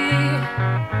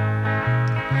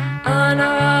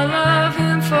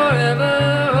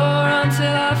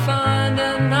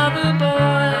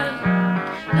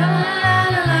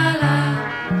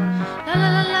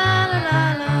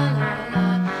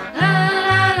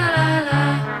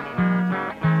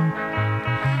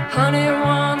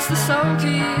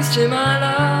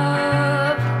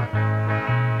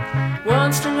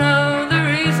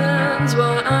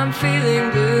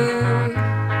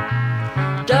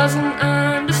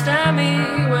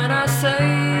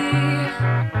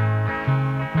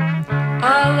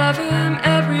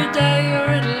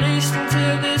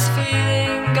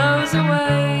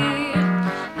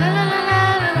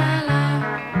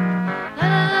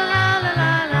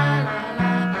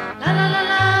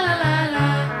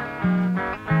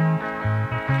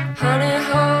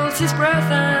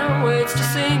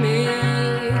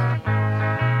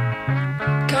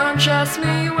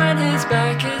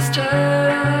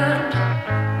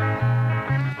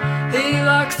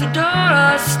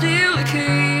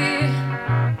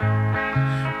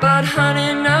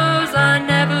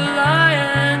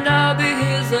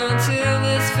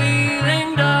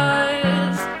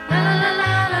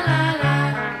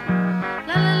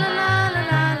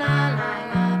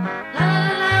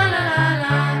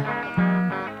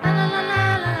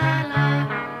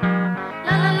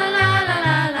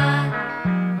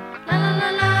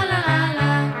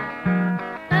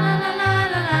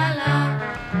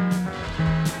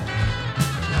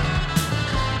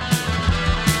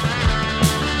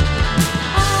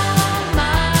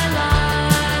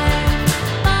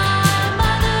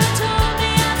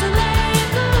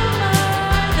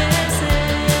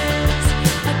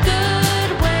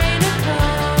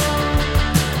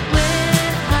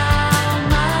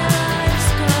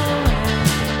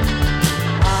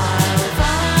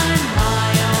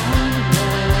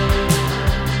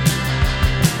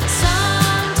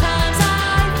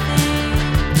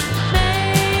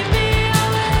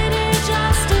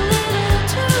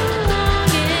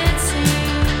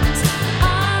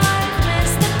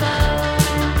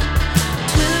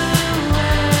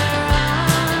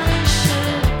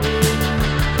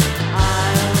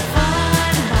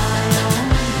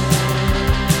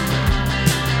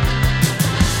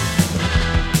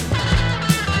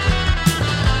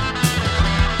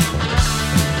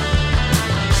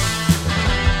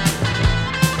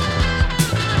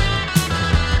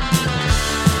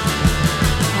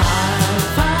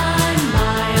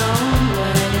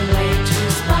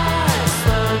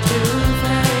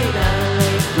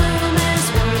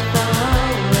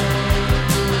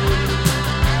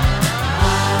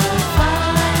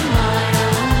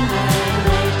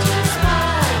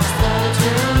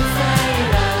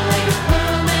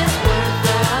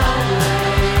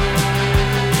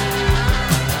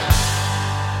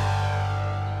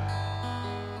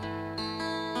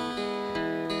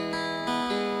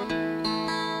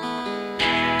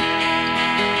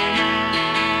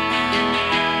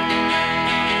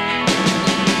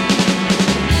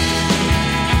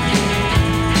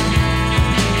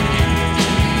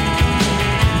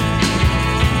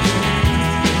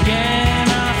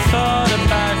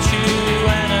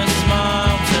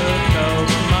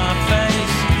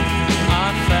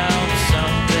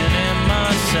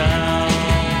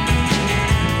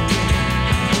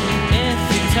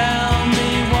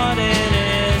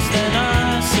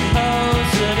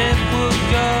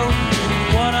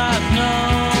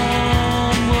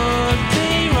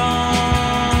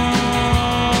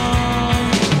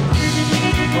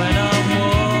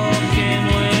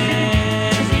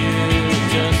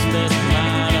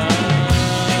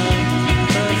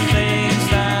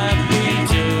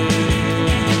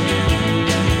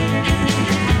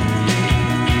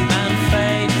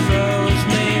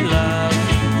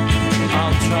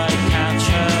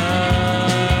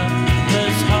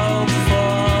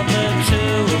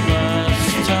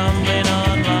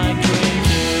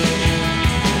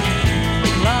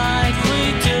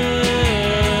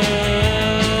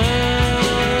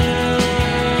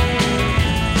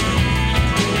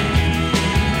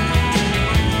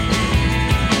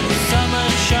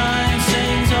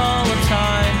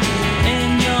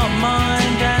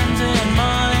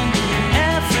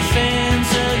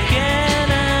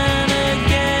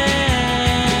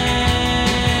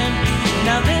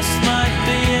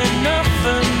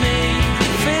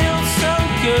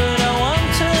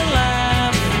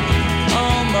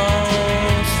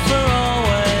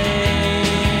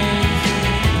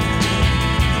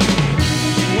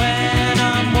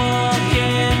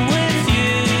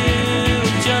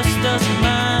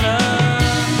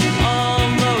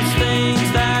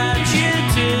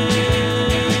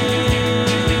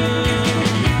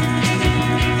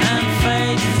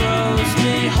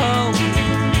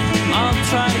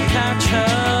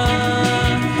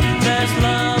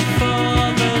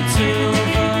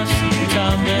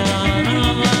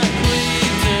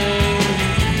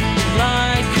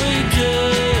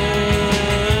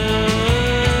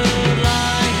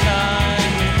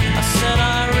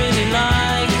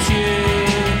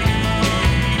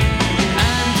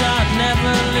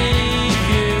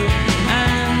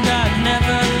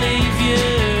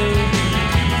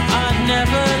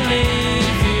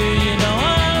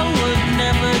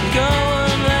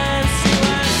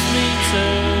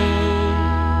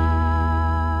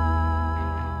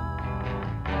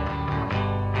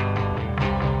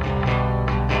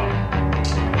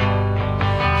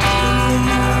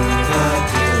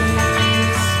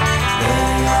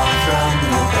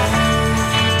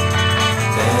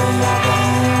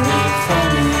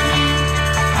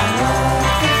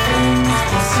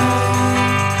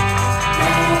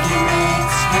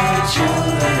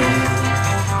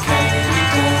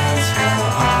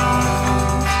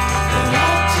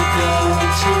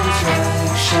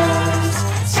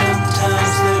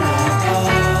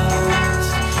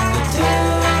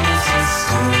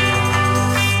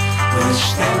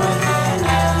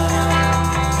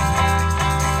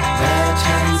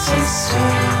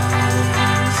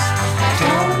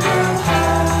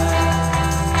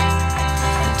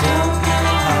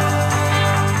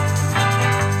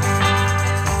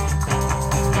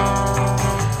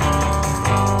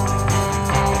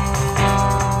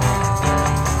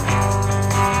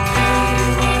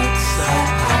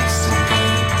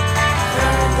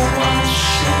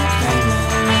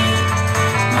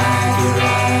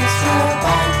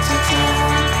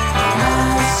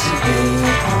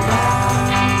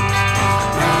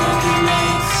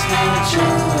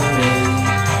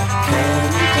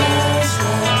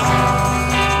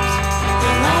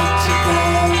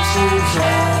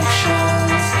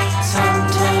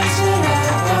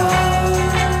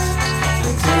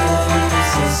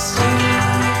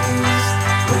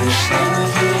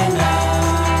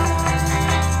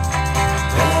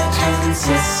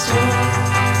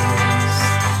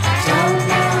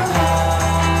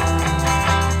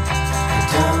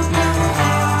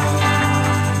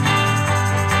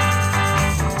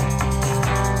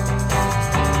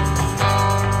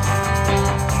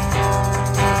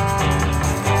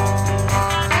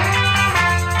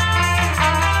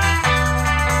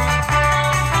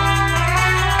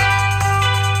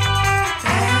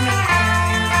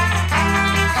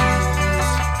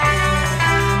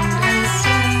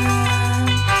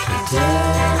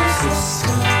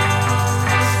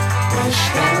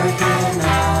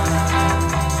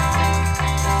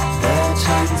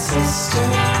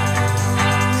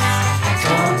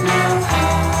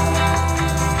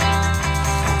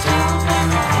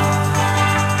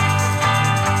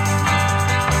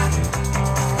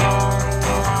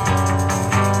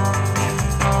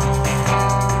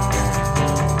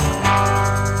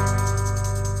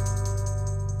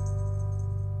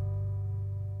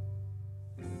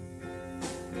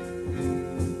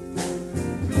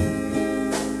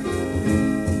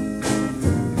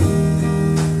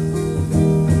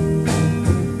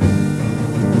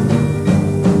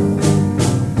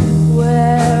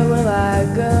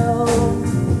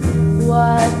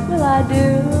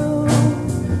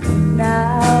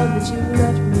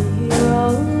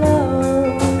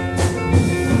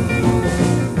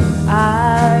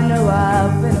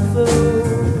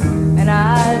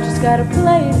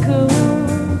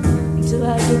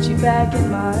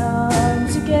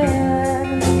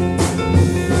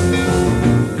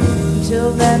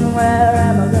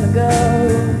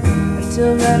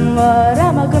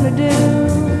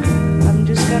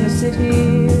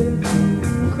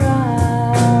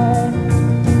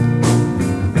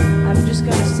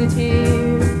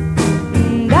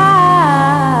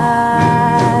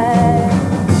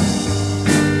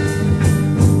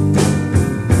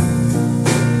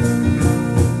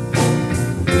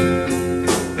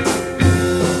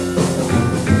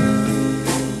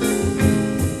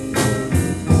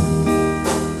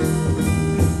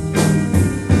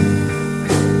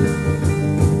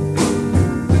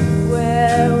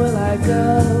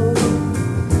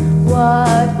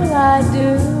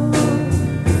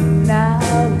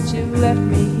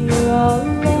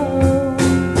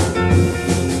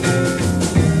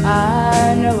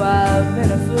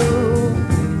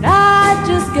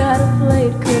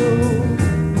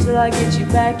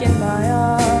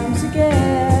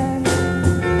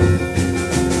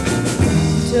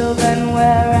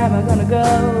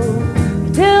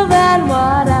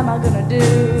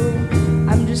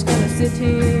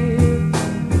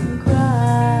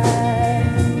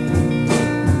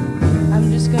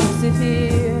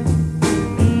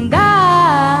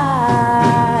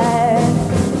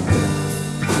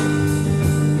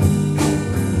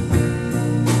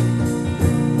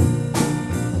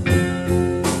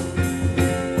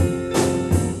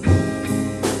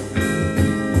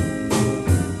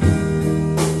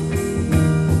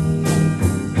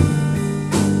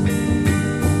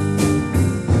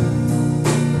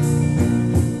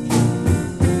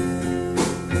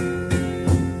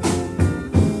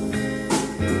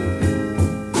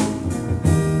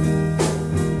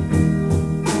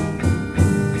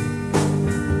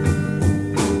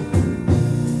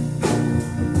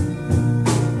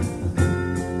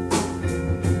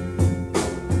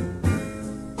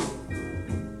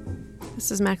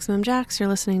 This is Maximum Jax. You're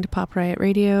listening to Pop Riot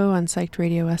Radio on Psyched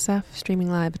Radio SF,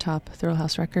 streaming live atop Thrill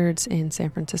House Records in San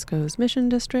Francisco's Mission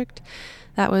District.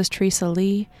 That was Teresa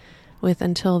Lee with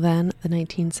Until Then, the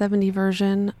 1970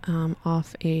 version,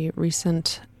 off a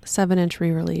recent 7-inch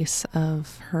re-release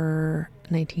of her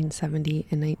 1970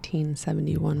 and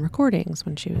 1971 recordings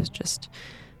when she was just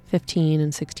 15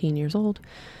 and 16 years old.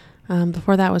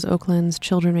 Before that was Oakland's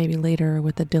Children Maybe Later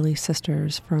with the Dilly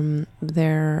Sisters from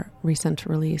their recent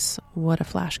release, What a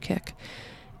Flash Kick.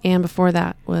 And before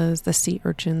that was the Sea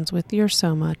Urchins with You're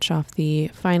So Much off the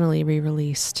finally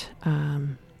re-released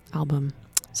album,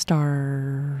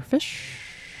 Starfish.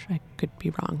 I could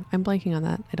be wrong. I'm blanking on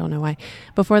that. I don't know why.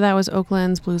 Before that was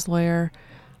Oakland's Blues Lawyer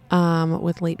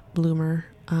with Late Bloomer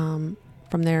from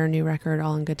their new record,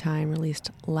 All in Good Time,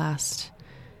 released last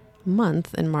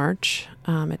month in March.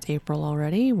 It's April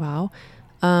already. Wow.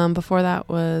 Before that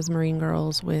was Marine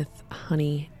Girls with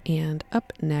Honey. And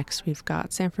up next we've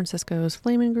got San Francisco's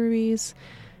Flamin' Groovies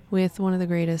with one of the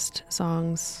greatest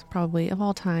songs probably of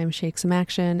all time, Shake Some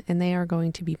Action. And they are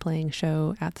going to be playing a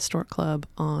show at the Stork Club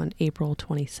on April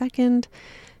 22nd.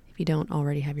 If you don't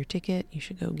already have your ticket, you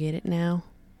should go get it now.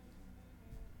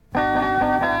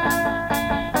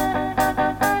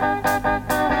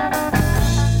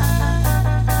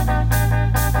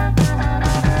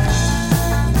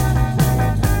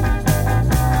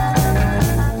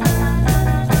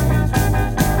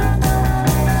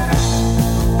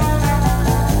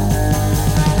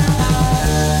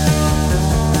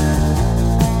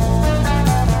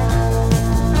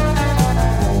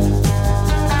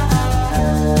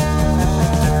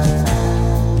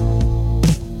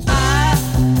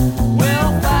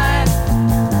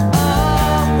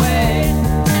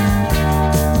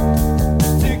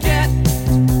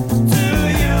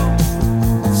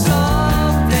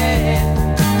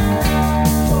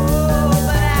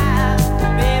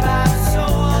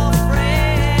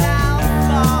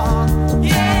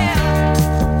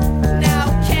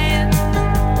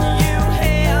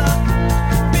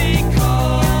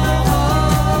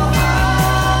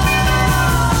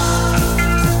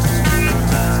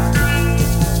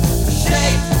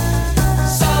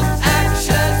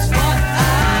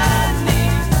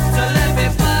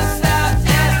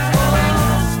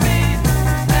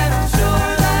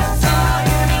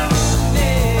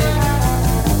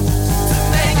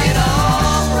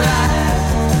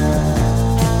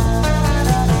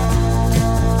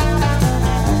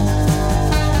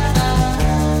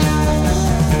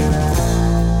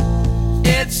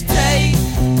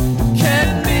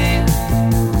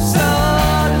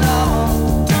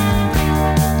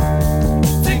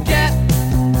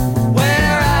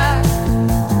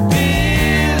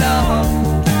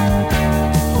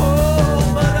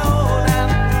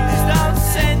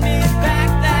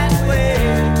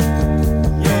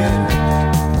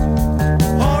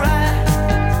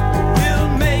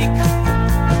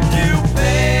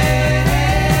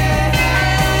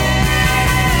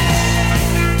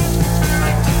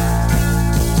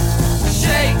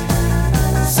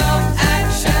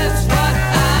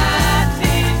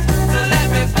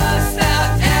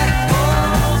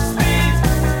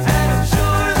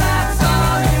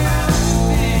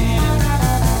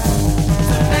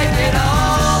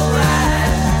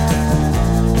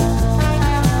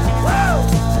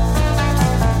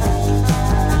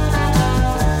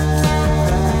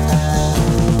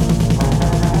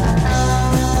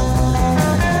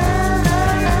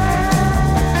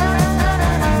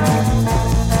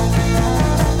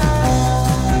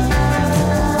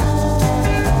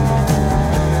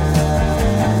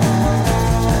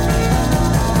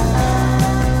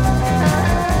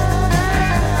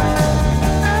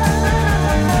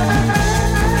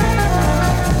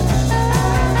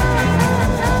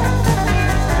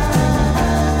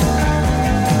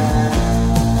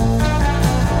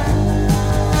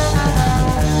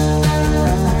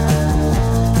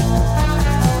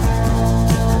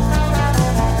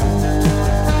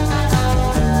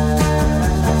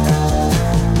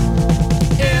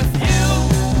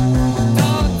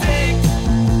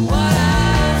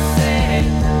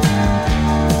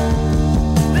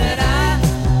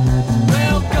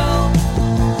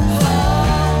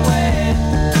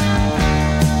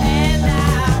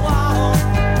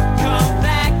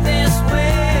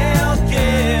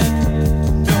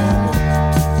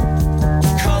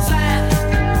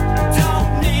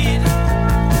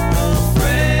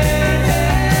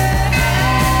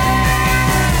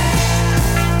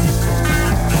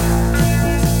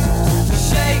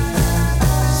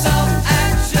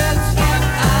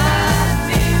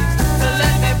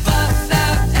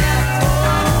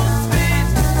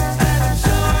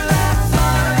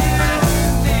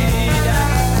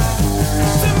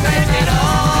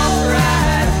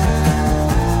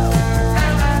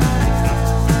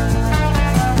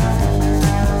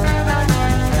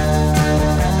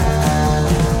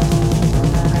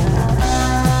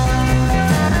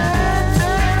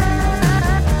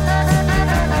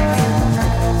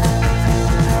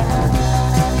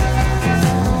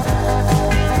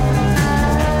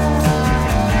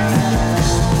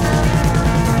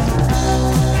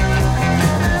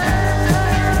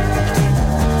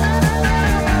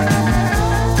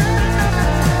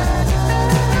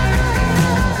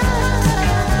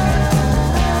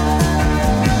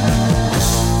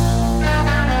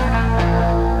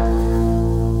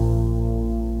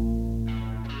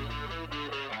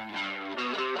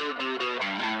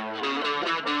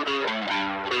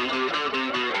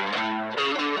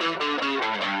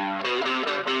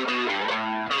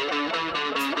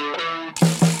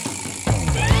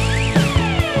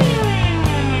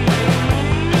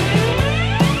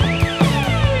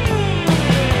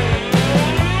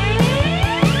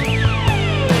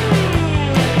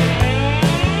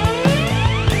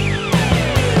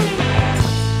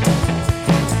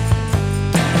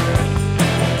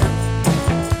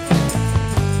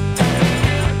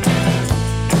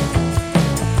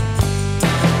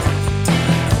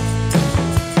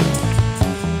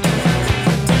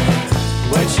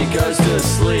 goes to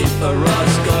sleep, a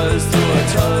rush goes through her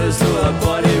toes, through her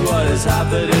body. What is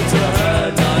happening to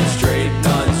her? Non-stream,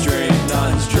 non-stream,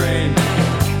 non-stream.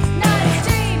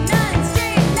 Non-stream,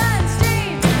 non-stream,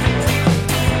 non-stream.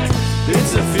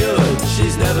 It's a feeling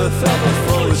she's never felt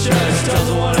before. Just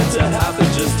doesn't want it to happen,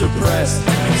 just depressed.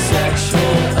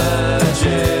 Sexual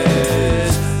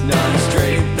urges.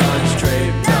 Non-stream,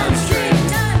 non-stream, non-stream.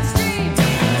 Non-stream.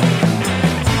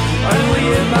 Only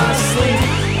in my sleep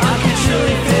I can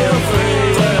truly feel free.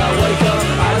 When I wake up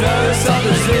I know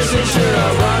something's missing. Sure I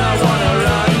run, I wanna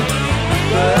run,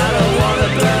 but I don't wanna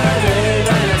burn it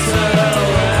and it's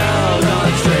all hell.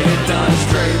 Non-stream,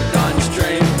 non-stream,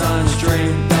 non-stream,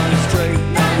 non-stream, non-stream,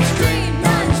 non-stream,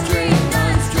 non-stream,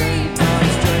 non-stream,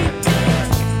 non-stream.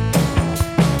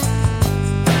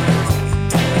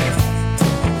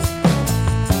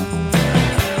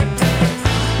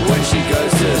 When she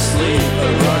goes to sleep, a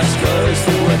rush goes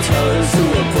through her toes,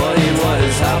 through her body. What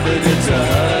is happening to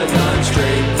her?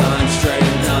 Non-stream, non-stream,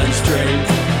 non-stream.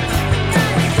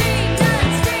 Non-stream,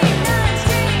 non-stream,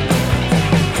 non-stream.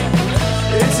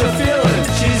 It's a feeling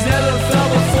she's never felt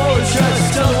before. Just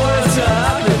don't want it to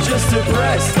happen, just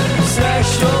depressed.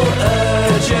 Sexual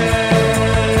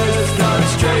urges.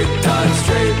 Non-stream,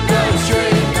 non-stream,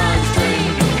 non-stream,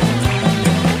 non-stream.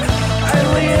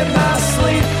 Only in my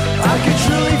sleep I can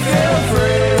truly feel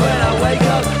free. When I wake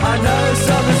up I know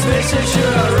something's missing.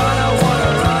 Should I run? I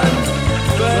wanna run,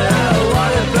 but I don't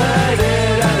want to burn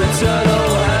it and eternal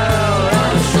hell.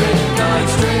 Non-stream,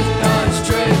 non-stream,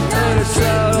 non-stream, and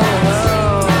eternal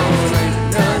hell.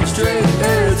 Non-stream,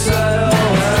 and eternal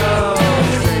hell.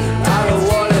 I don't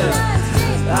want it,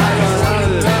 I don't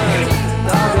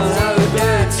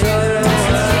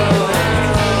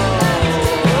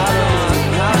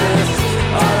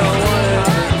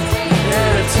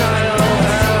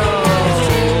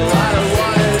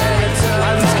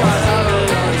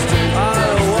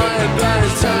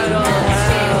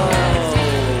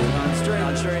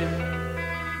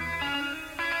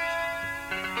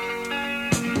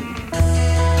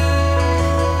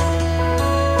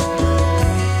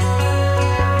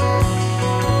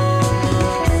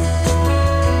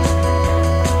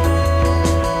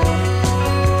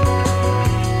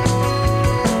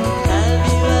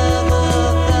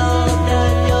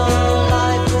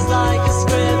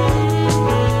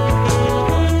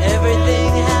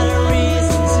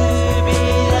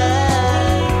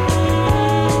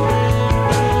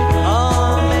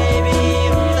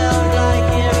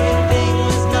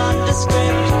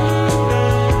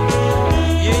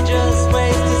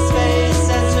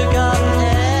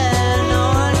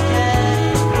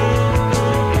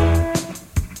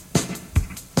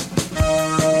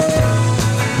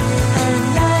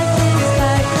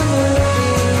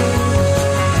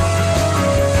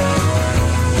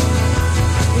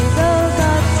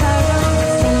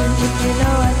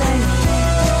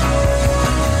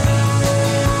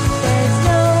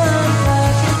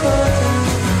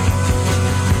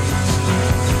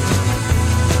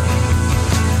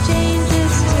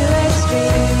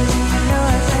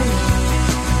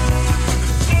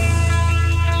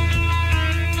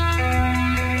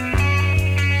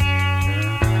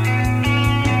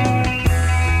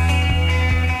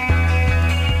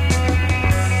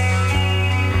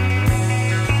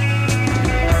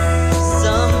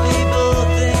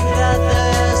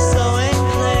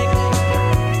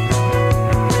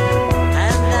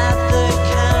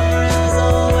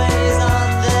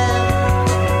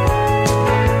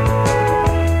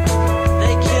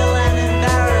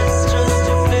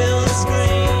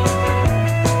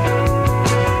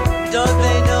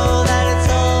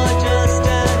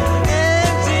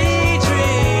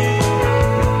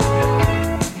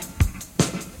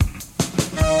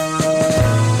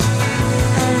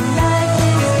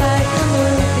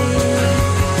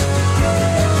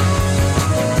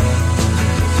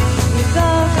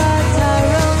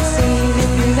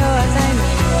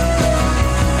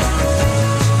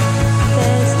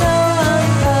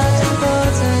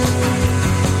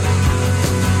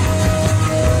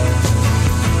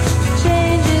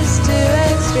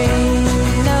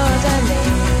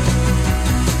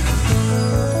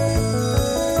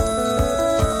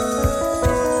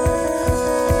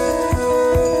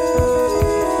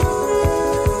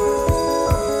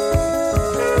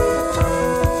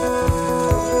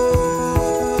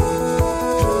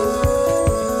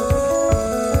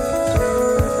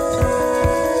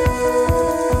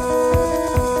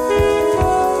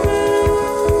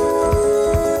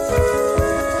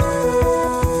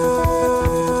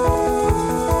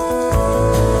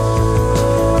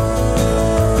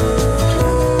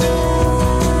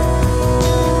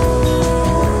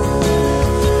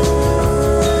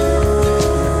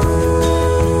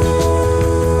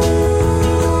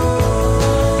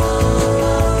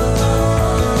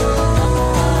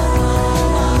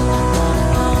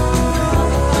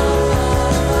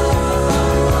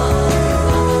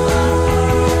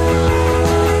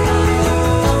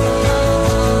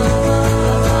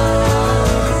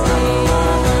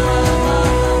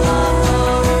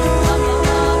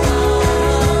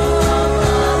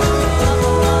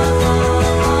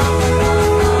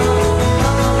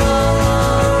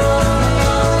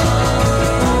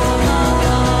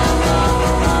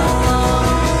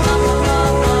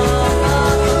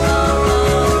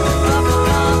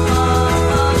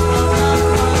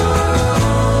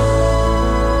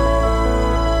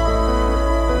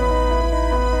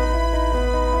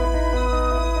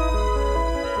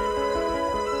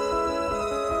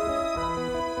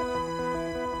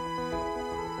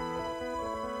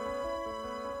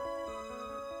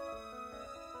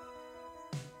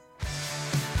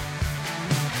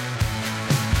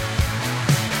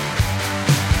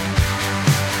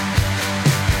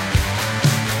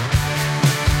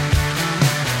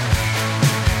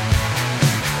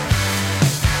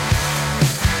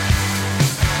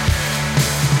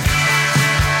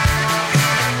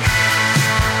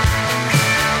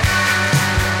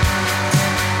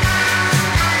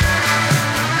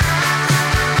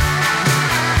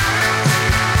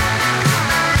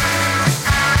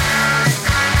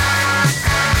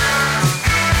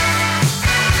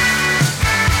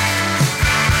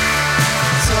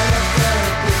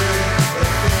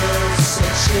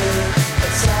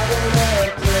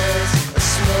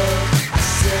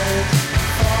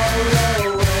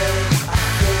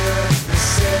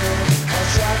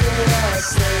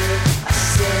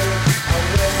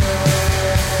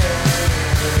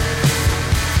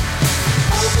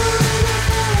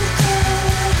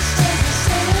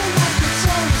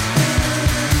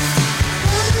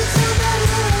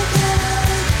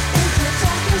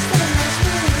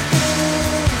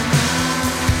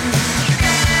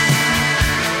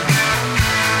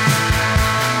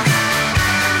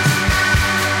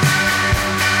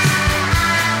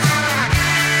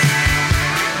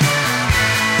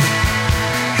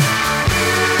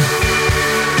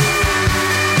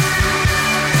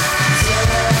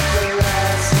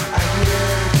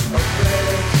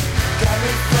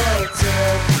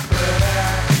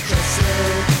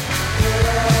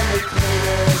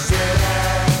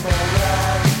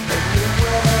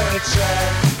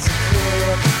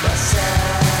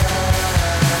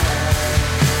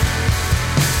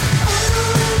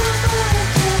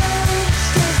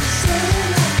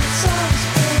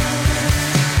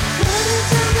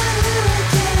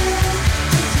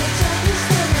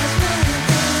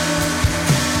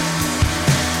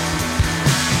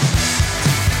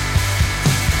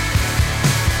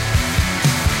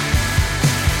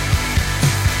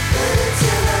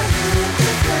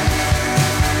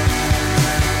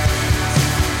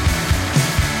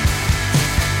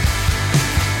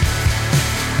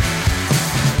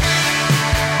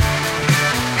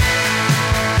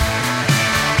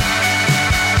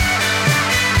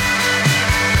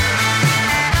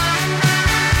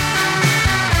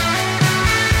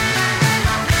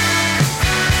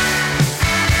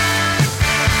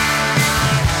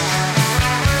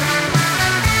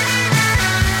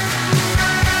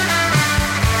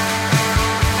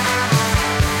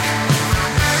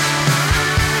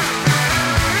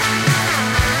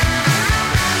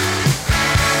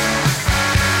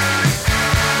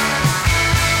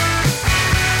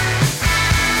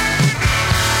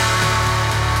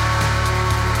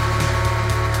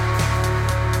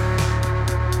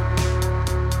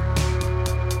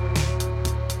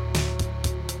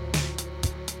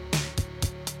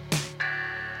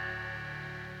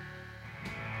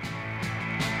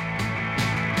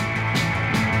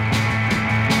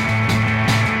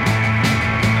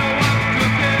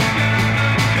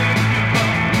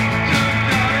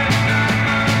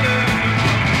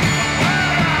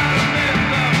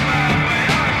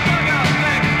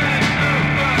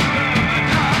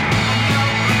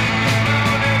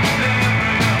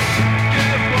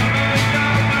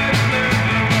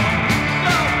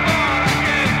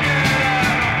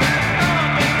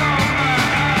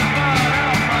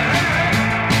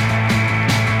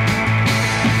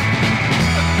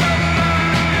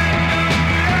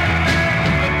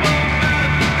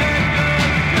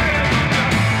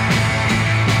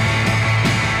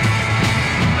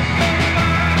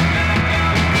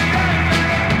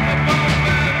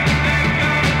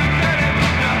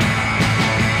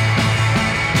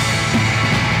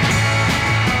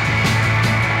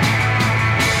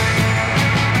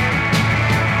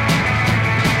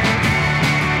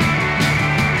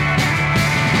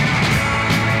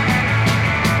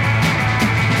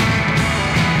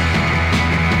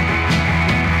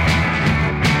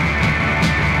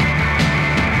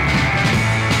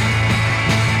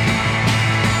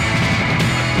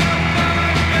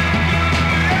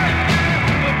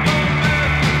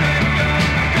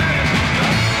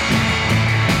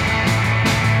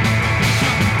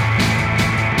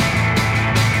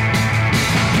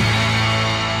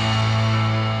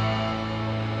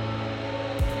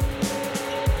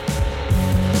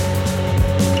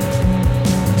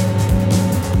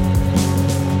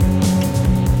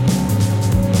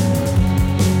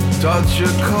got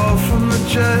your call from the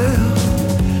jail.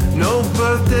 No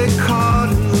birthday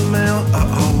card in the mail. I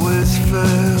always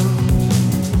fail.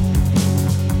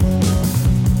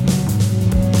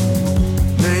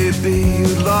 Maybe you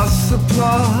lost the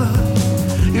plot.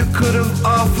 You could have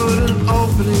offered an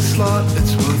opening slot.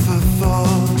 It's worth a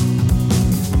thought.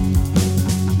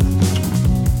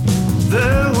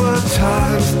 There were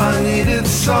times I needed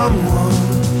someone,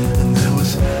 and there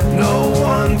was no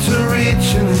one to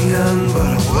reach in the end. But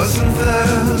I wasn't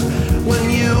there when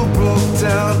you broke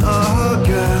down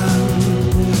again.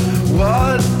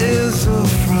 What is a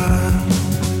friend?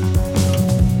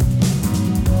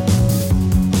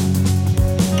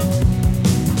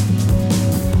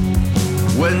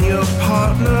 When your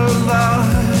partner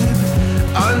lied,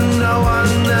 I know I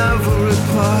never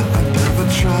replied. I never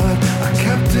tried, I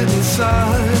kept it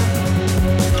inside.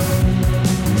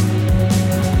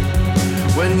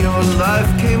 When your life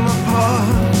came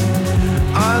apart,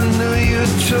 I knew you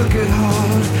took it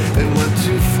hard and went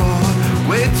too far,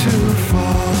 way too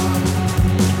far.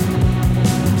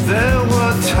 There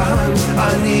were times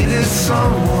I needed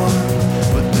someone,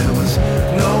 but there was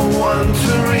no one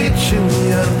to reach in the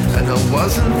end. And I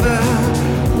wasn't there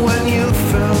when you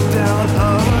fell down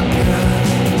again.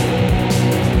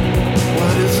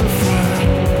 What is a friend?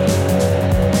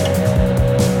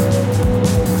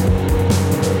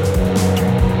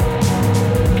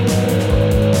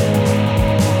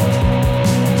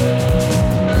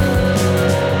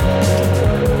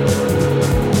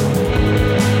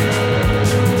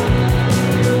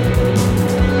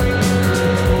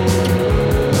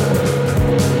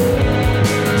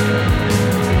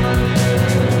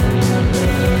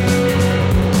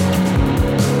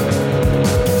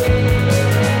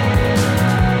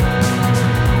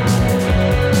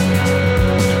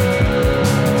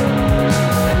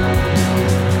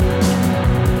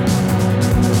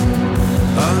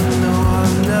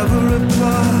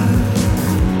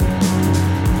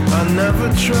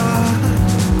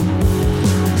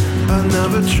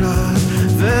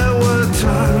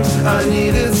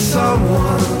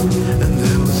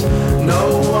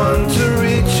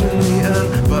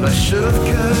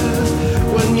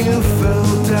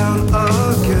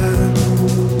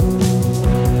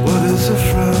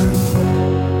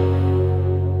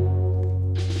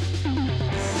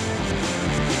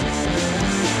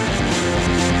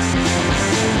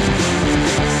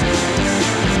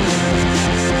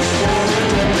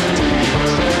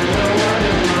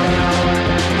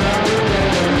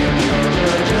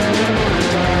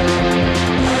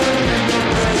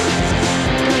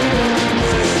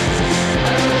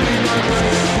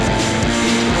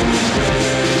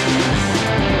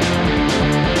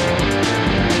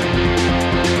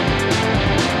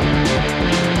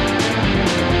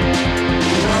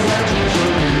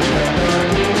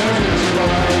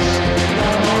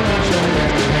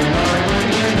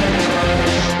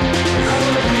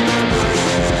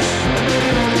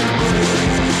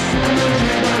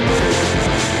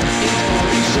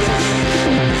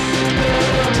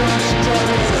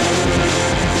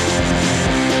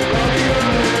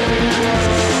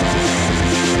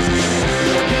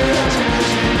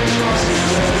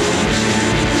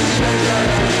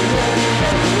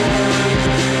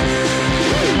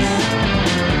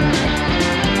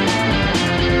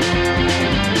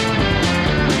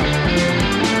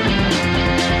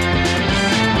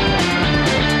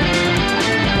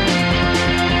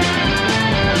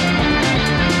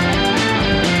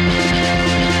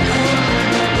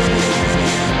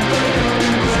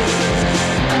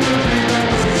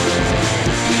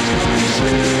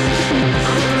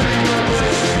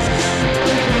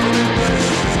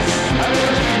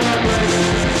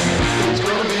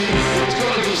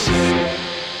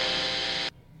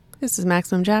 This is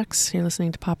Maximum Jax. You're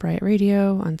listening to Pop Riot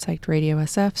Radio on Psyched Radio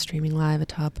SF, streaming live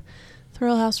atop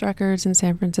Thrill House Records in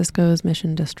San Francisco's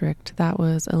Mission District. That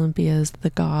was Olympia's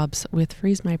The Gobs with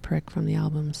Freeze My Prick from the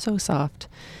album So Soft.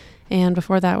 And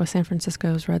before that was San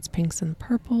Francisco's Reds, Pinks, and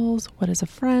Purples, What is a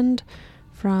Friend,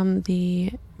 from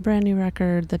the brand new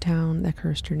record, The Town That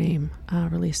Cursed Your Name,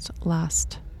 released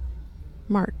last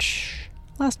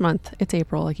month. It's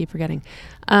April, I keep forgetting.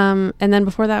 And then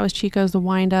before that was Chico's The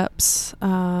Wind-Ups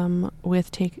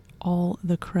with Take All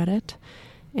the Credit.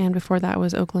 And before that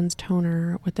was Oakland's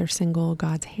Toner with their single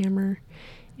God's Hammer.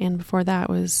 And before that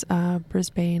was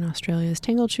Brisbane, Australia's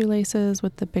Tangled Shoelaces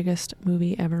with The Biggest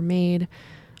Movie Ever Made,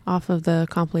 off of the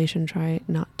compilation Try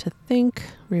Not to Think,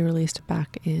 re-released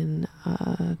back in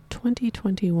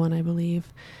 2021, I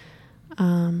believe.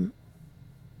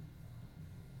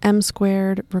 M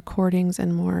Squared, Recordings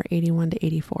and More, 81 to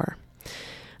 84.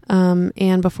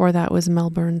 And before that was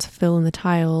Melbourne's Fill in the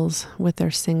Tiles with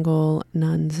their single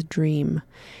Nun's Dream.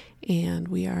 And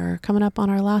we are coming up on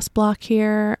our last block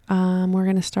here. We're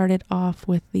going to start it off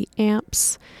with the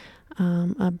Amps,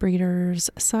 a Breeders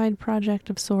side project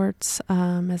of sorts.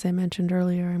 As I mentioned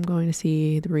earlier, I'm going to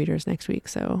see the Breeders next week,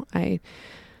 so I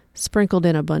sprinkled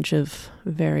in a bunch of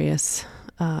various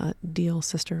Deal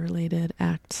Sister related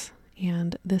acts.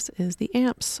 And this is the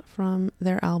Amps from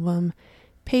their album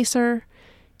Pacer,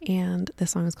 and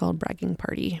this song is called Bragging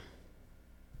Party. Party.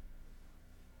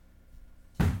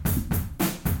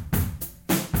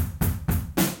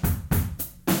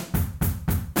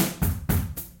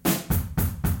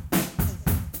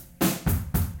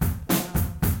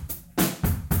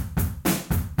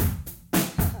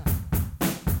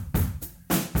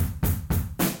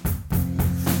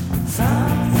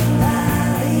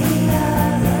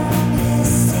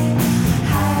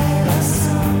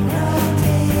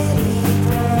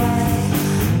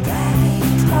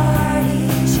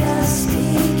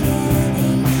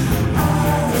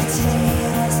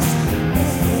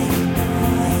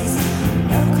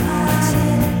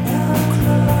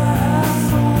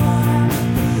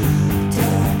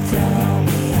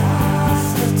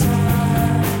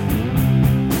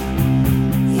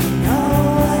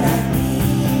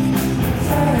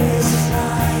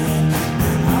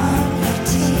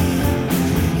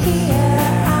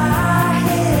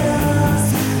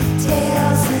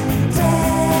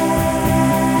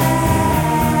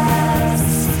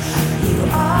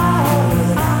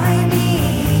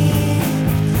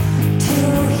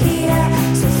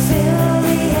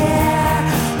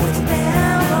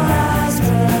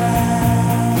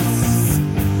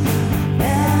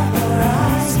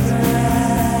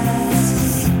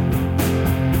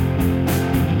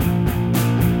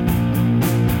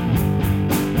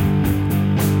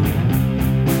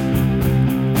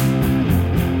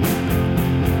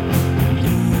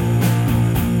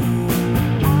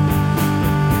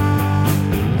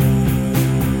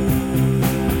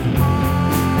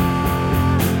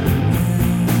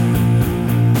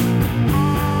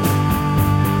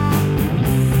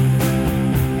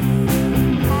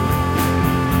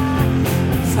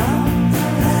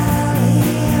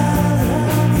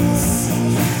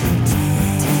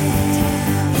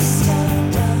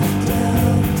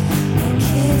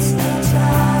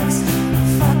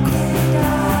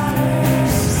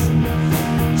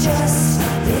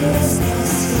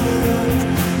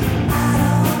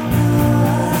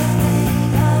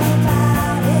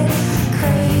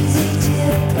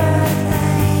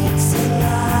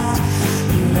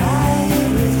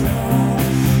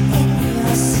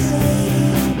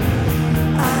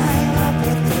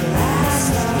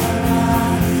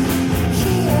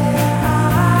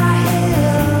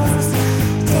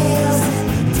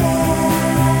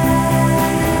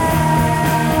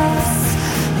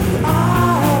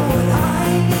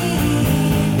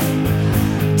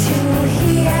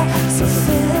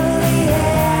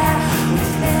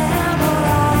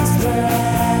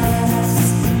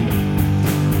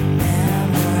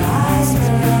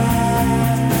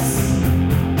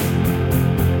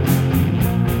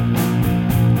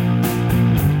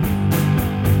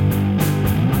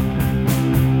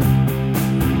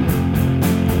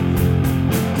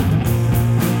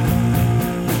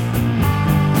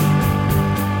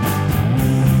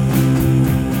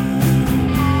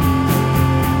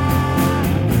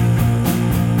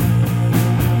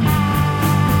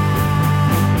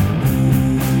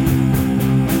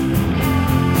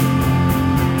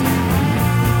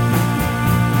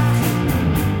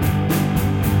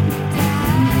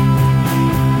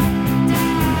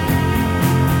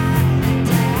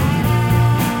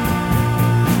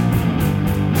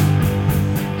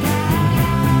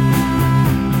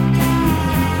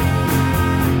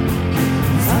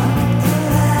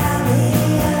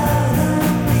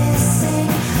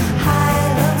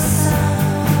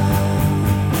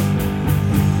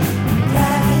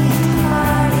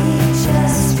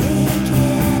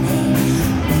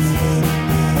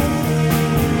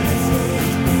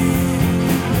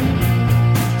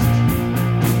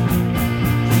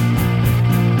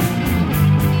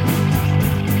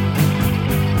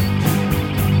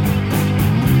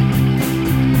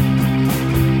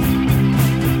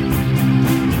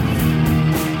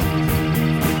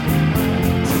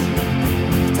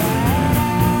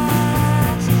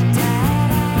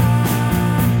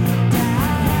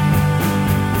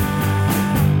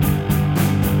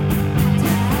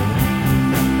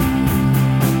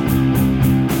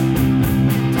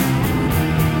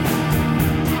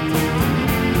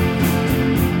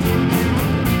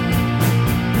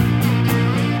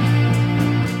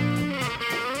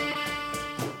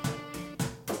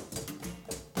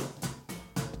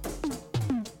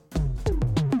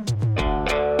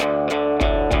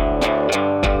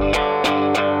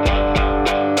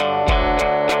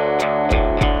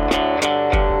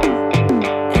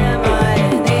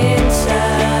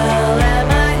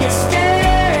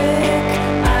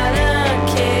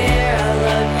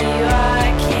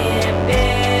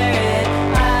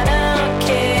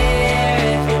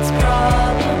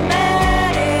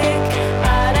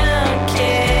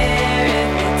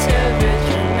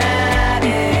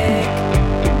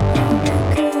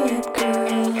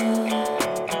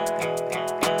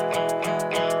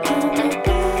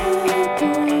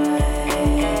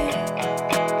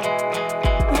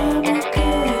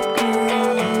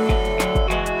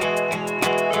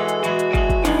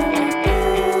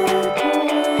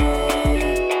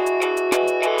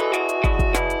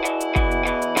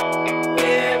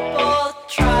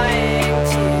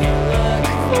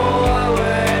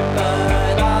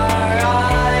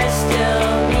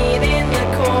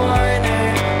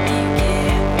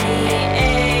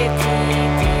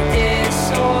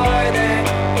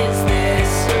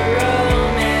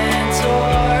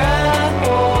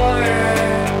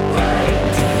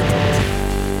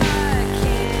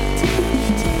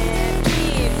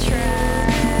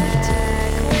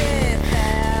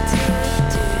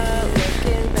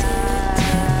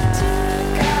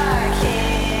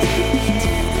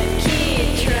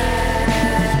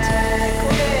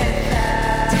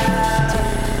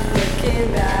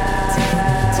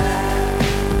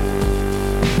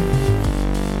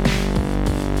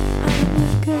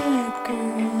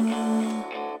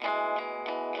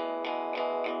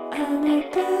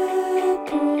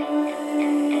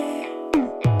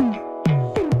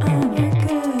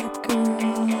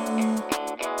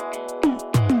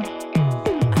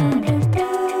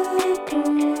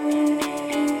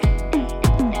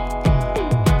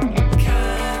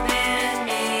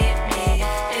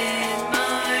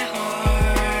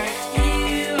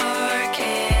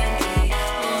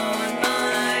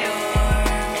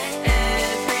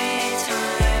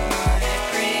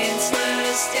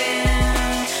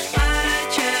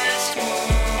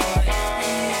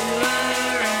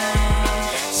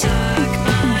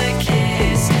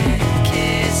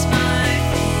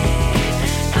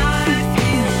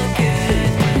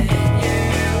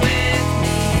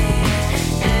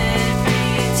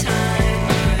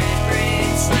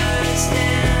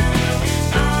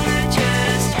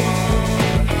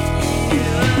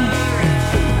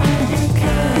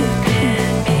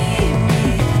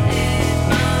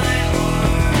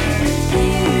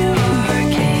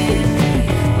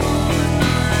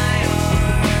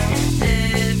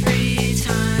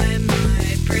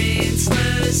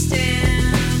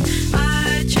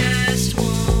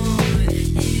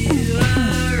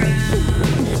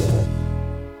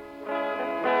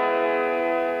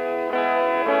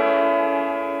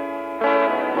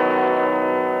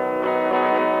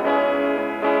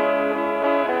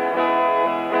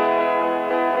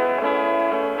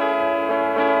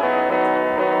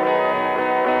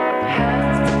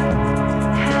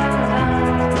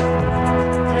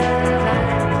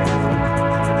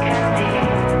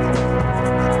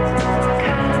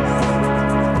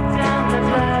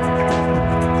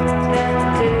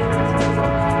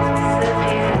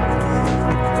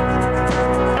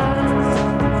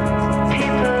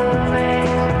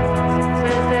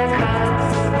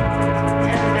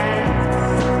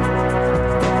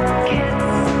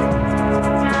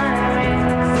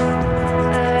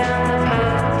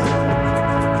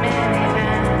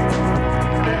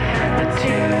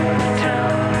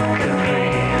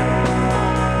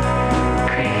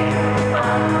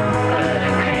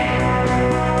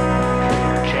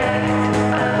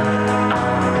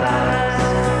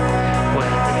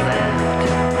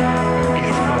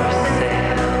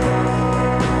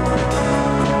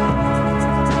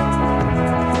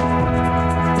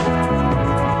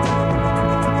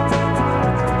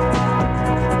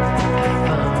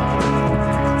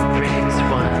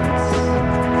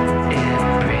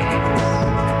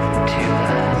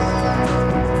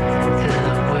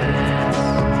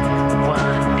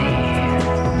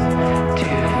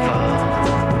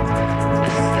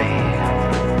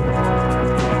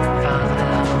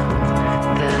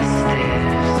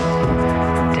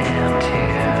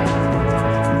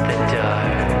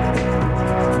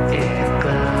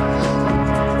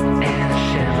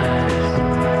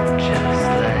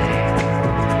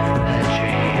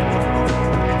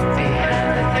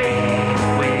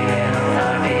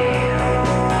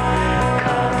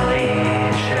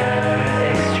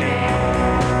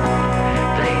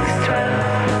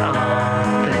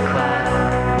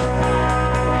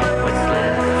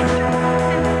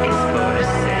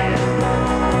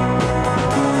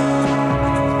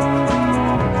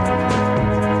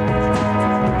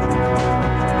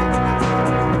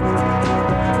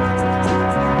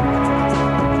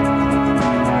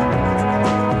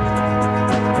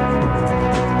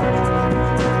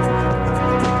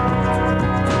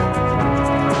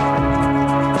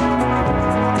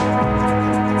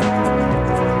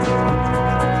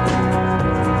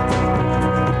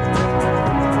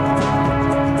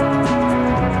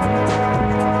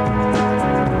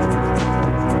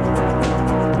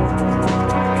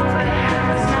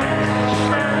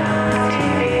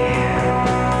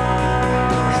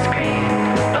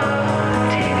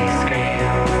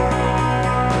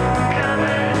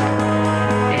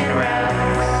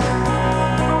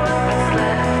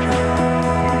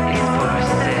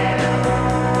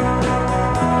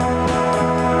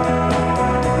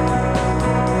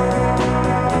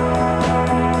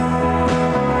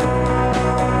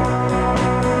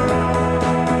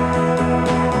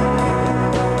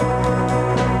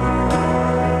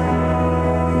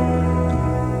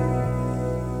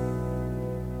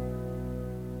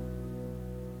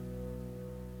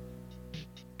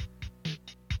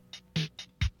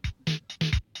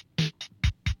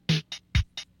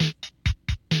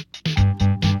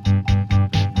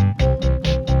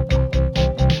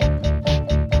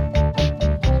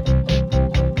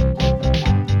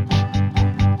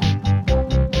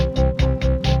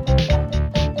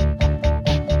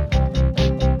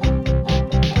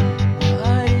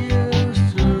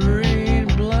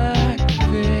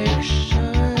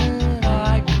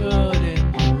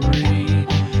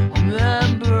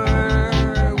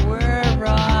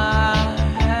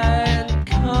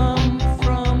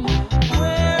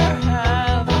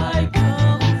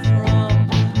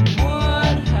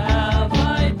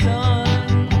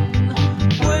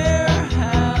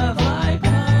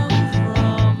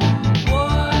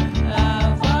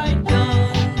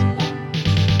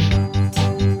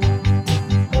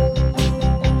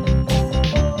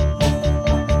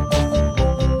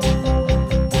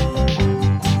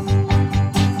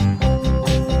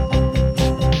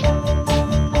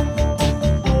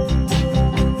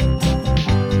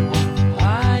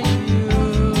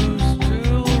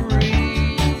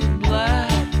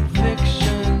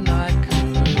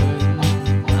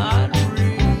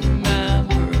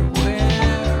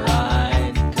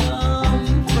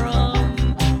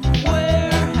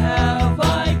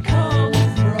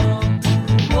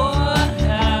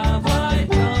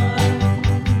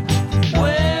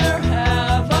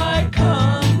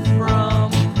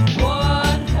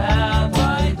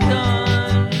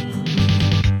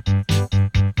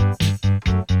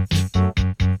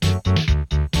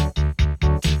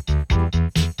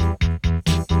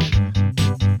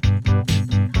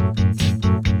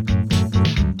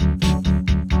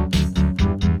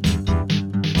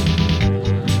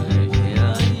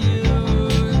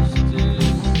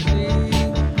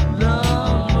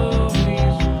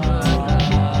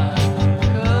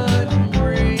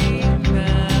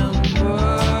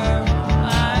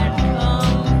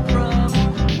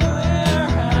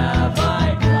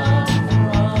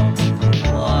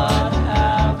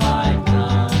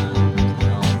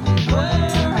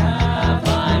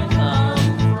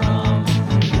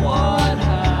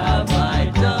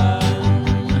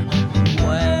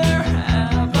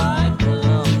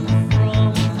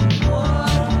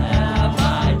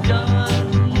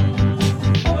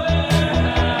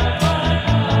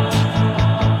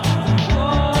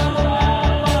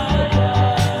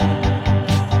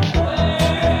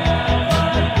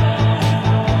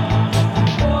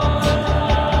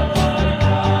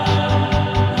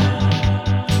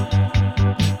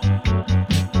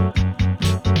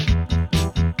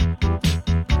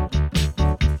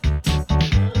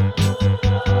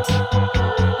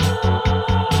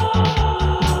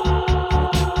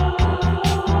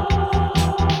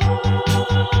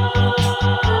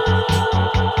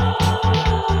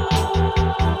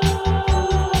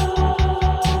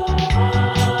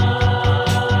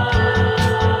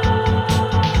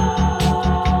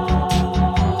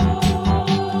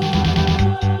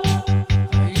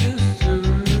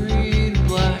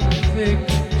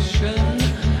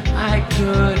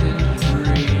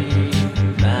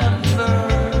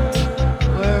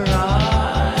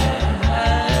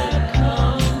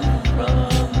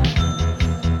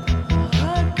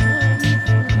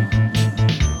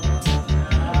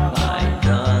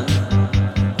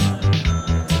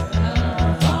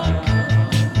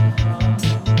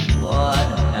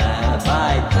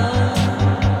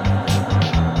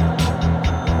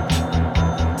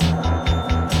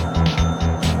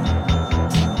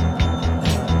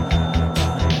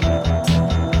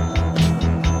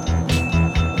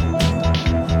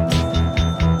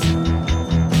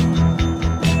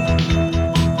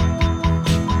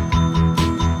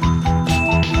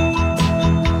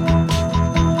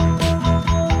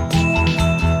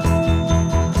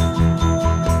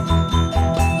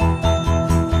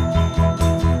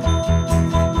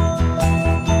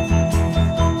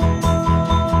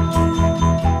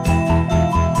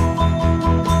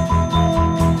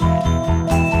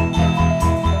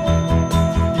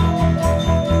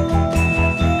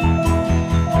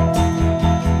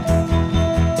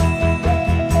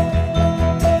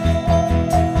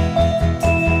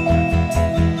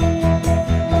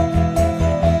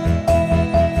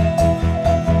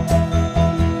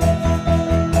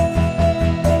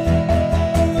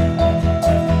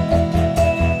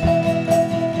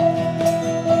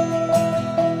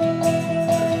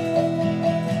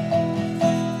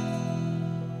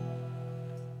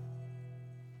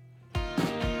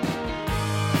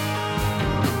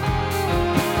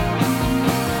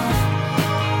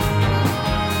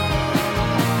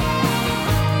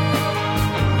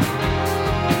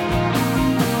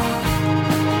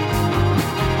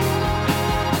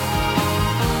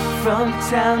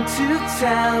 town to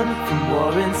town, from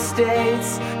warring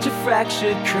states to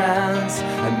fractured crowns.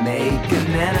 I make an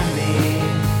enemy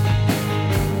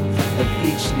of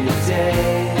each new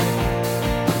day.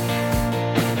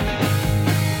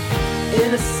 In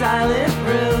a silent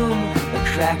room, a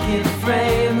cracking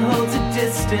frame holds a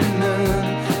distant moon.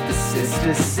 The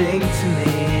sisters sing to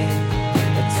me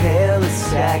a tale of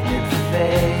stagnant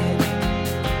fate.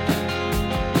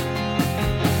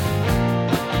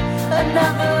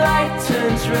 Another light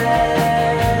turns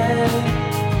red.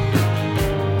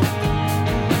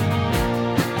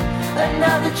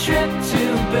 Another trip to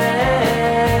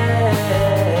bed.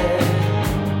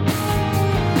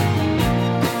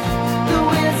 The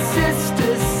weird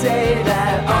sisters say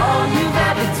that all you've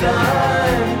ever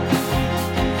done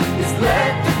is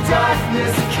let the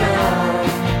darkness come.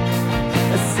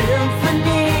 A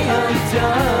symphony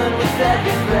undone with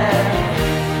every breath.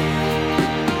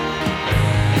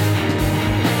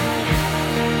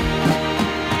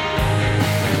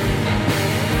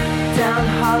 Down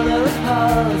hollow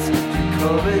halls, through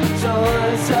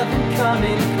corridors of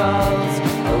incoming calls.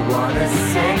 I want a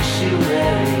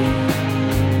sanctuary,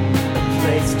 a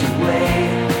place to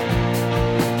wait.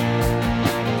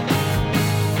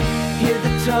 Hear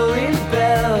the tolling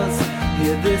bells,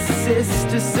 hear the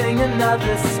sisters sing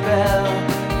another spell.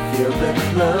 Feel the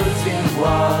closing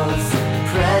walls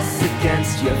press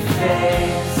against your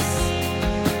face.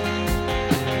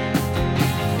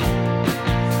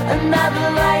 Another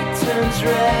light turns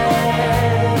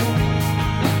red.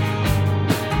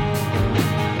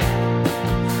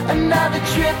 Another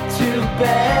trip to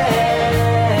bed.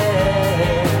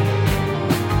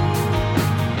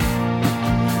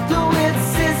 The weird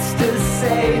sisters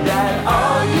say that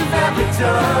all you've ever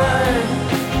done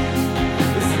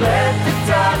is let the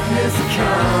darkness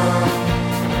come.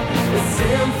 A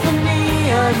symphony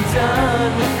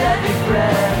undone with every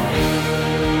breath.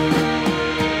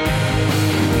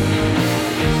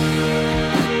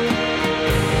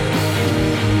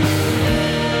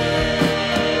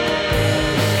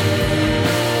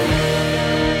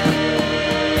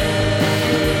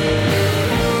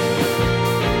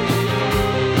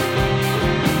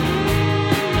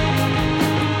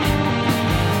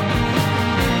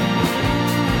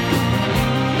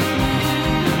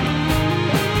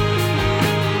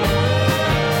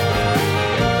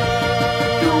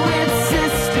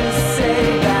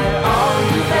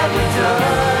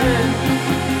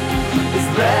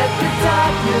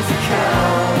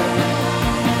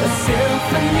 A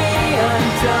symphony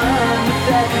undone with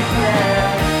every breath.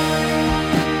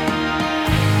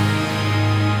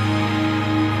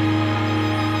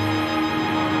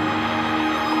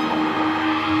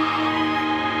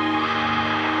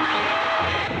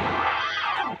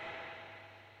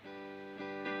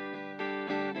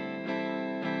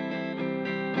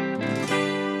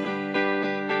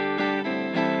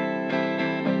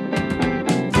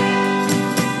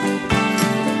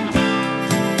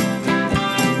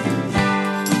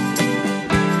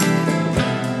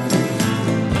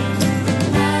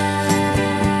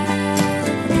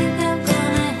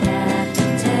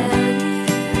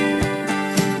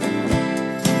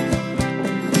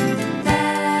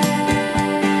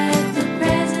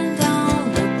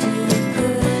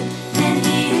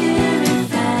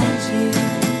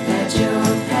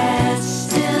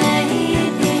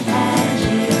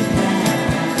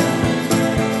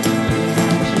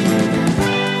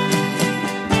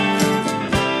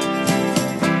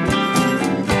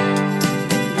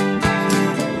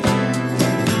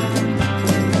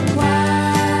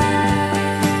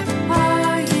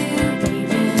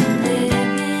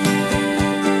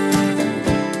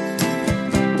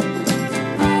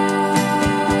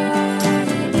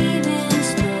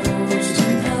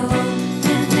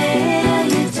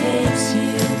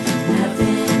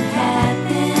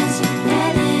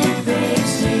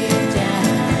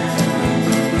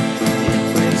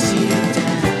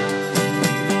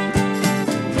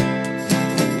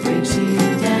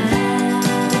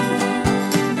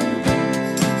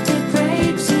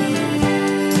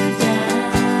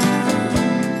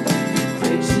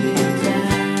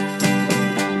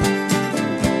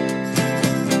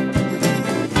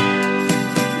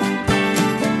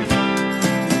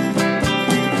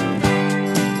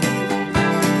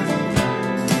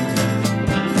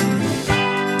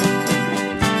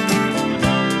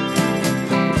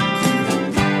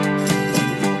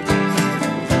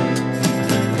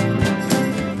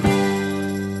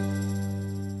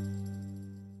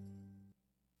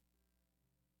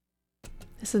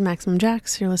 This is Maximum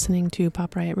Jax. You're listening to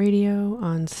Pop Riot Radio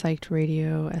on Psyched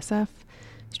Radio SF,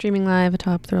 streaming live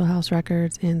atop Thrill House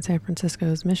Records in San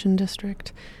Francisco's Mission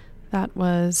District. That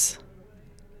was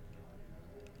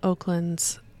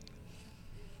Oakland's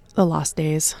The Lost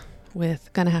Days with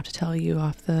Gonna Have to Tell You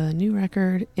off the new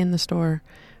record In the Store,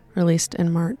 released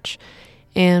in March.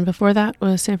 And before that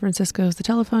was San Francisco's The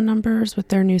Telephone Numbers with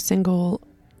their new single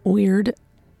Weird,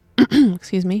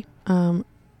 excuse me,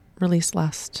 released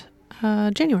last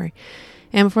January.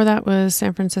 And before that was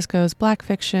San Francisco's Black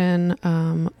Fiction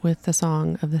with the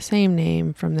song of the same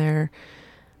name from their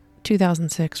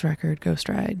 2006 record Ghost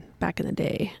Ride back in the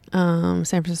day. San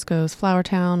Francisco's Flower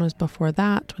Town was before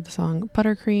that with the song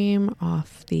Buttercream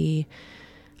off the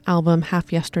album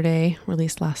Half Yesterday,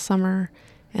 released last summer.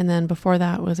 And then before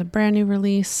that was a brand new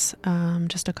release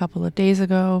just a couple of days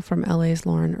ago from LA's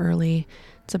Lauren Early.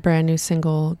 It's a brand new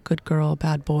single, Good Girl,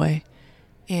 Bad Boy.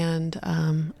 And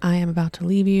I am about to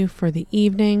leave you for the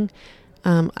evening.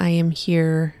 I am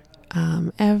here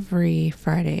every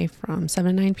Friday from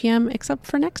 7 to 9 p.m. except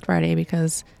for next Friday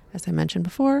because, as I mentioned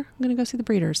before, I'm going to go see the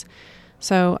Breeders.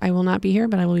 So I will not be here,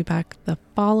 but I will be back the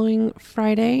following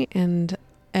Friday and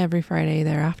every Friday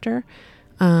thereafter.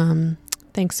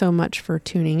 Thanks so much for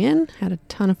tuning in. Had a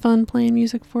ton of fun playing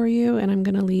music for you, and I'm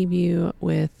going to leave you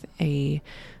with a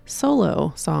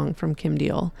solo song from Kim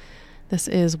Deal. This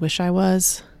is Wish I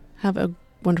Was. Have a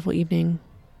wonderful evening.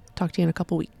 Talk to you in a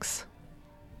couple weeks.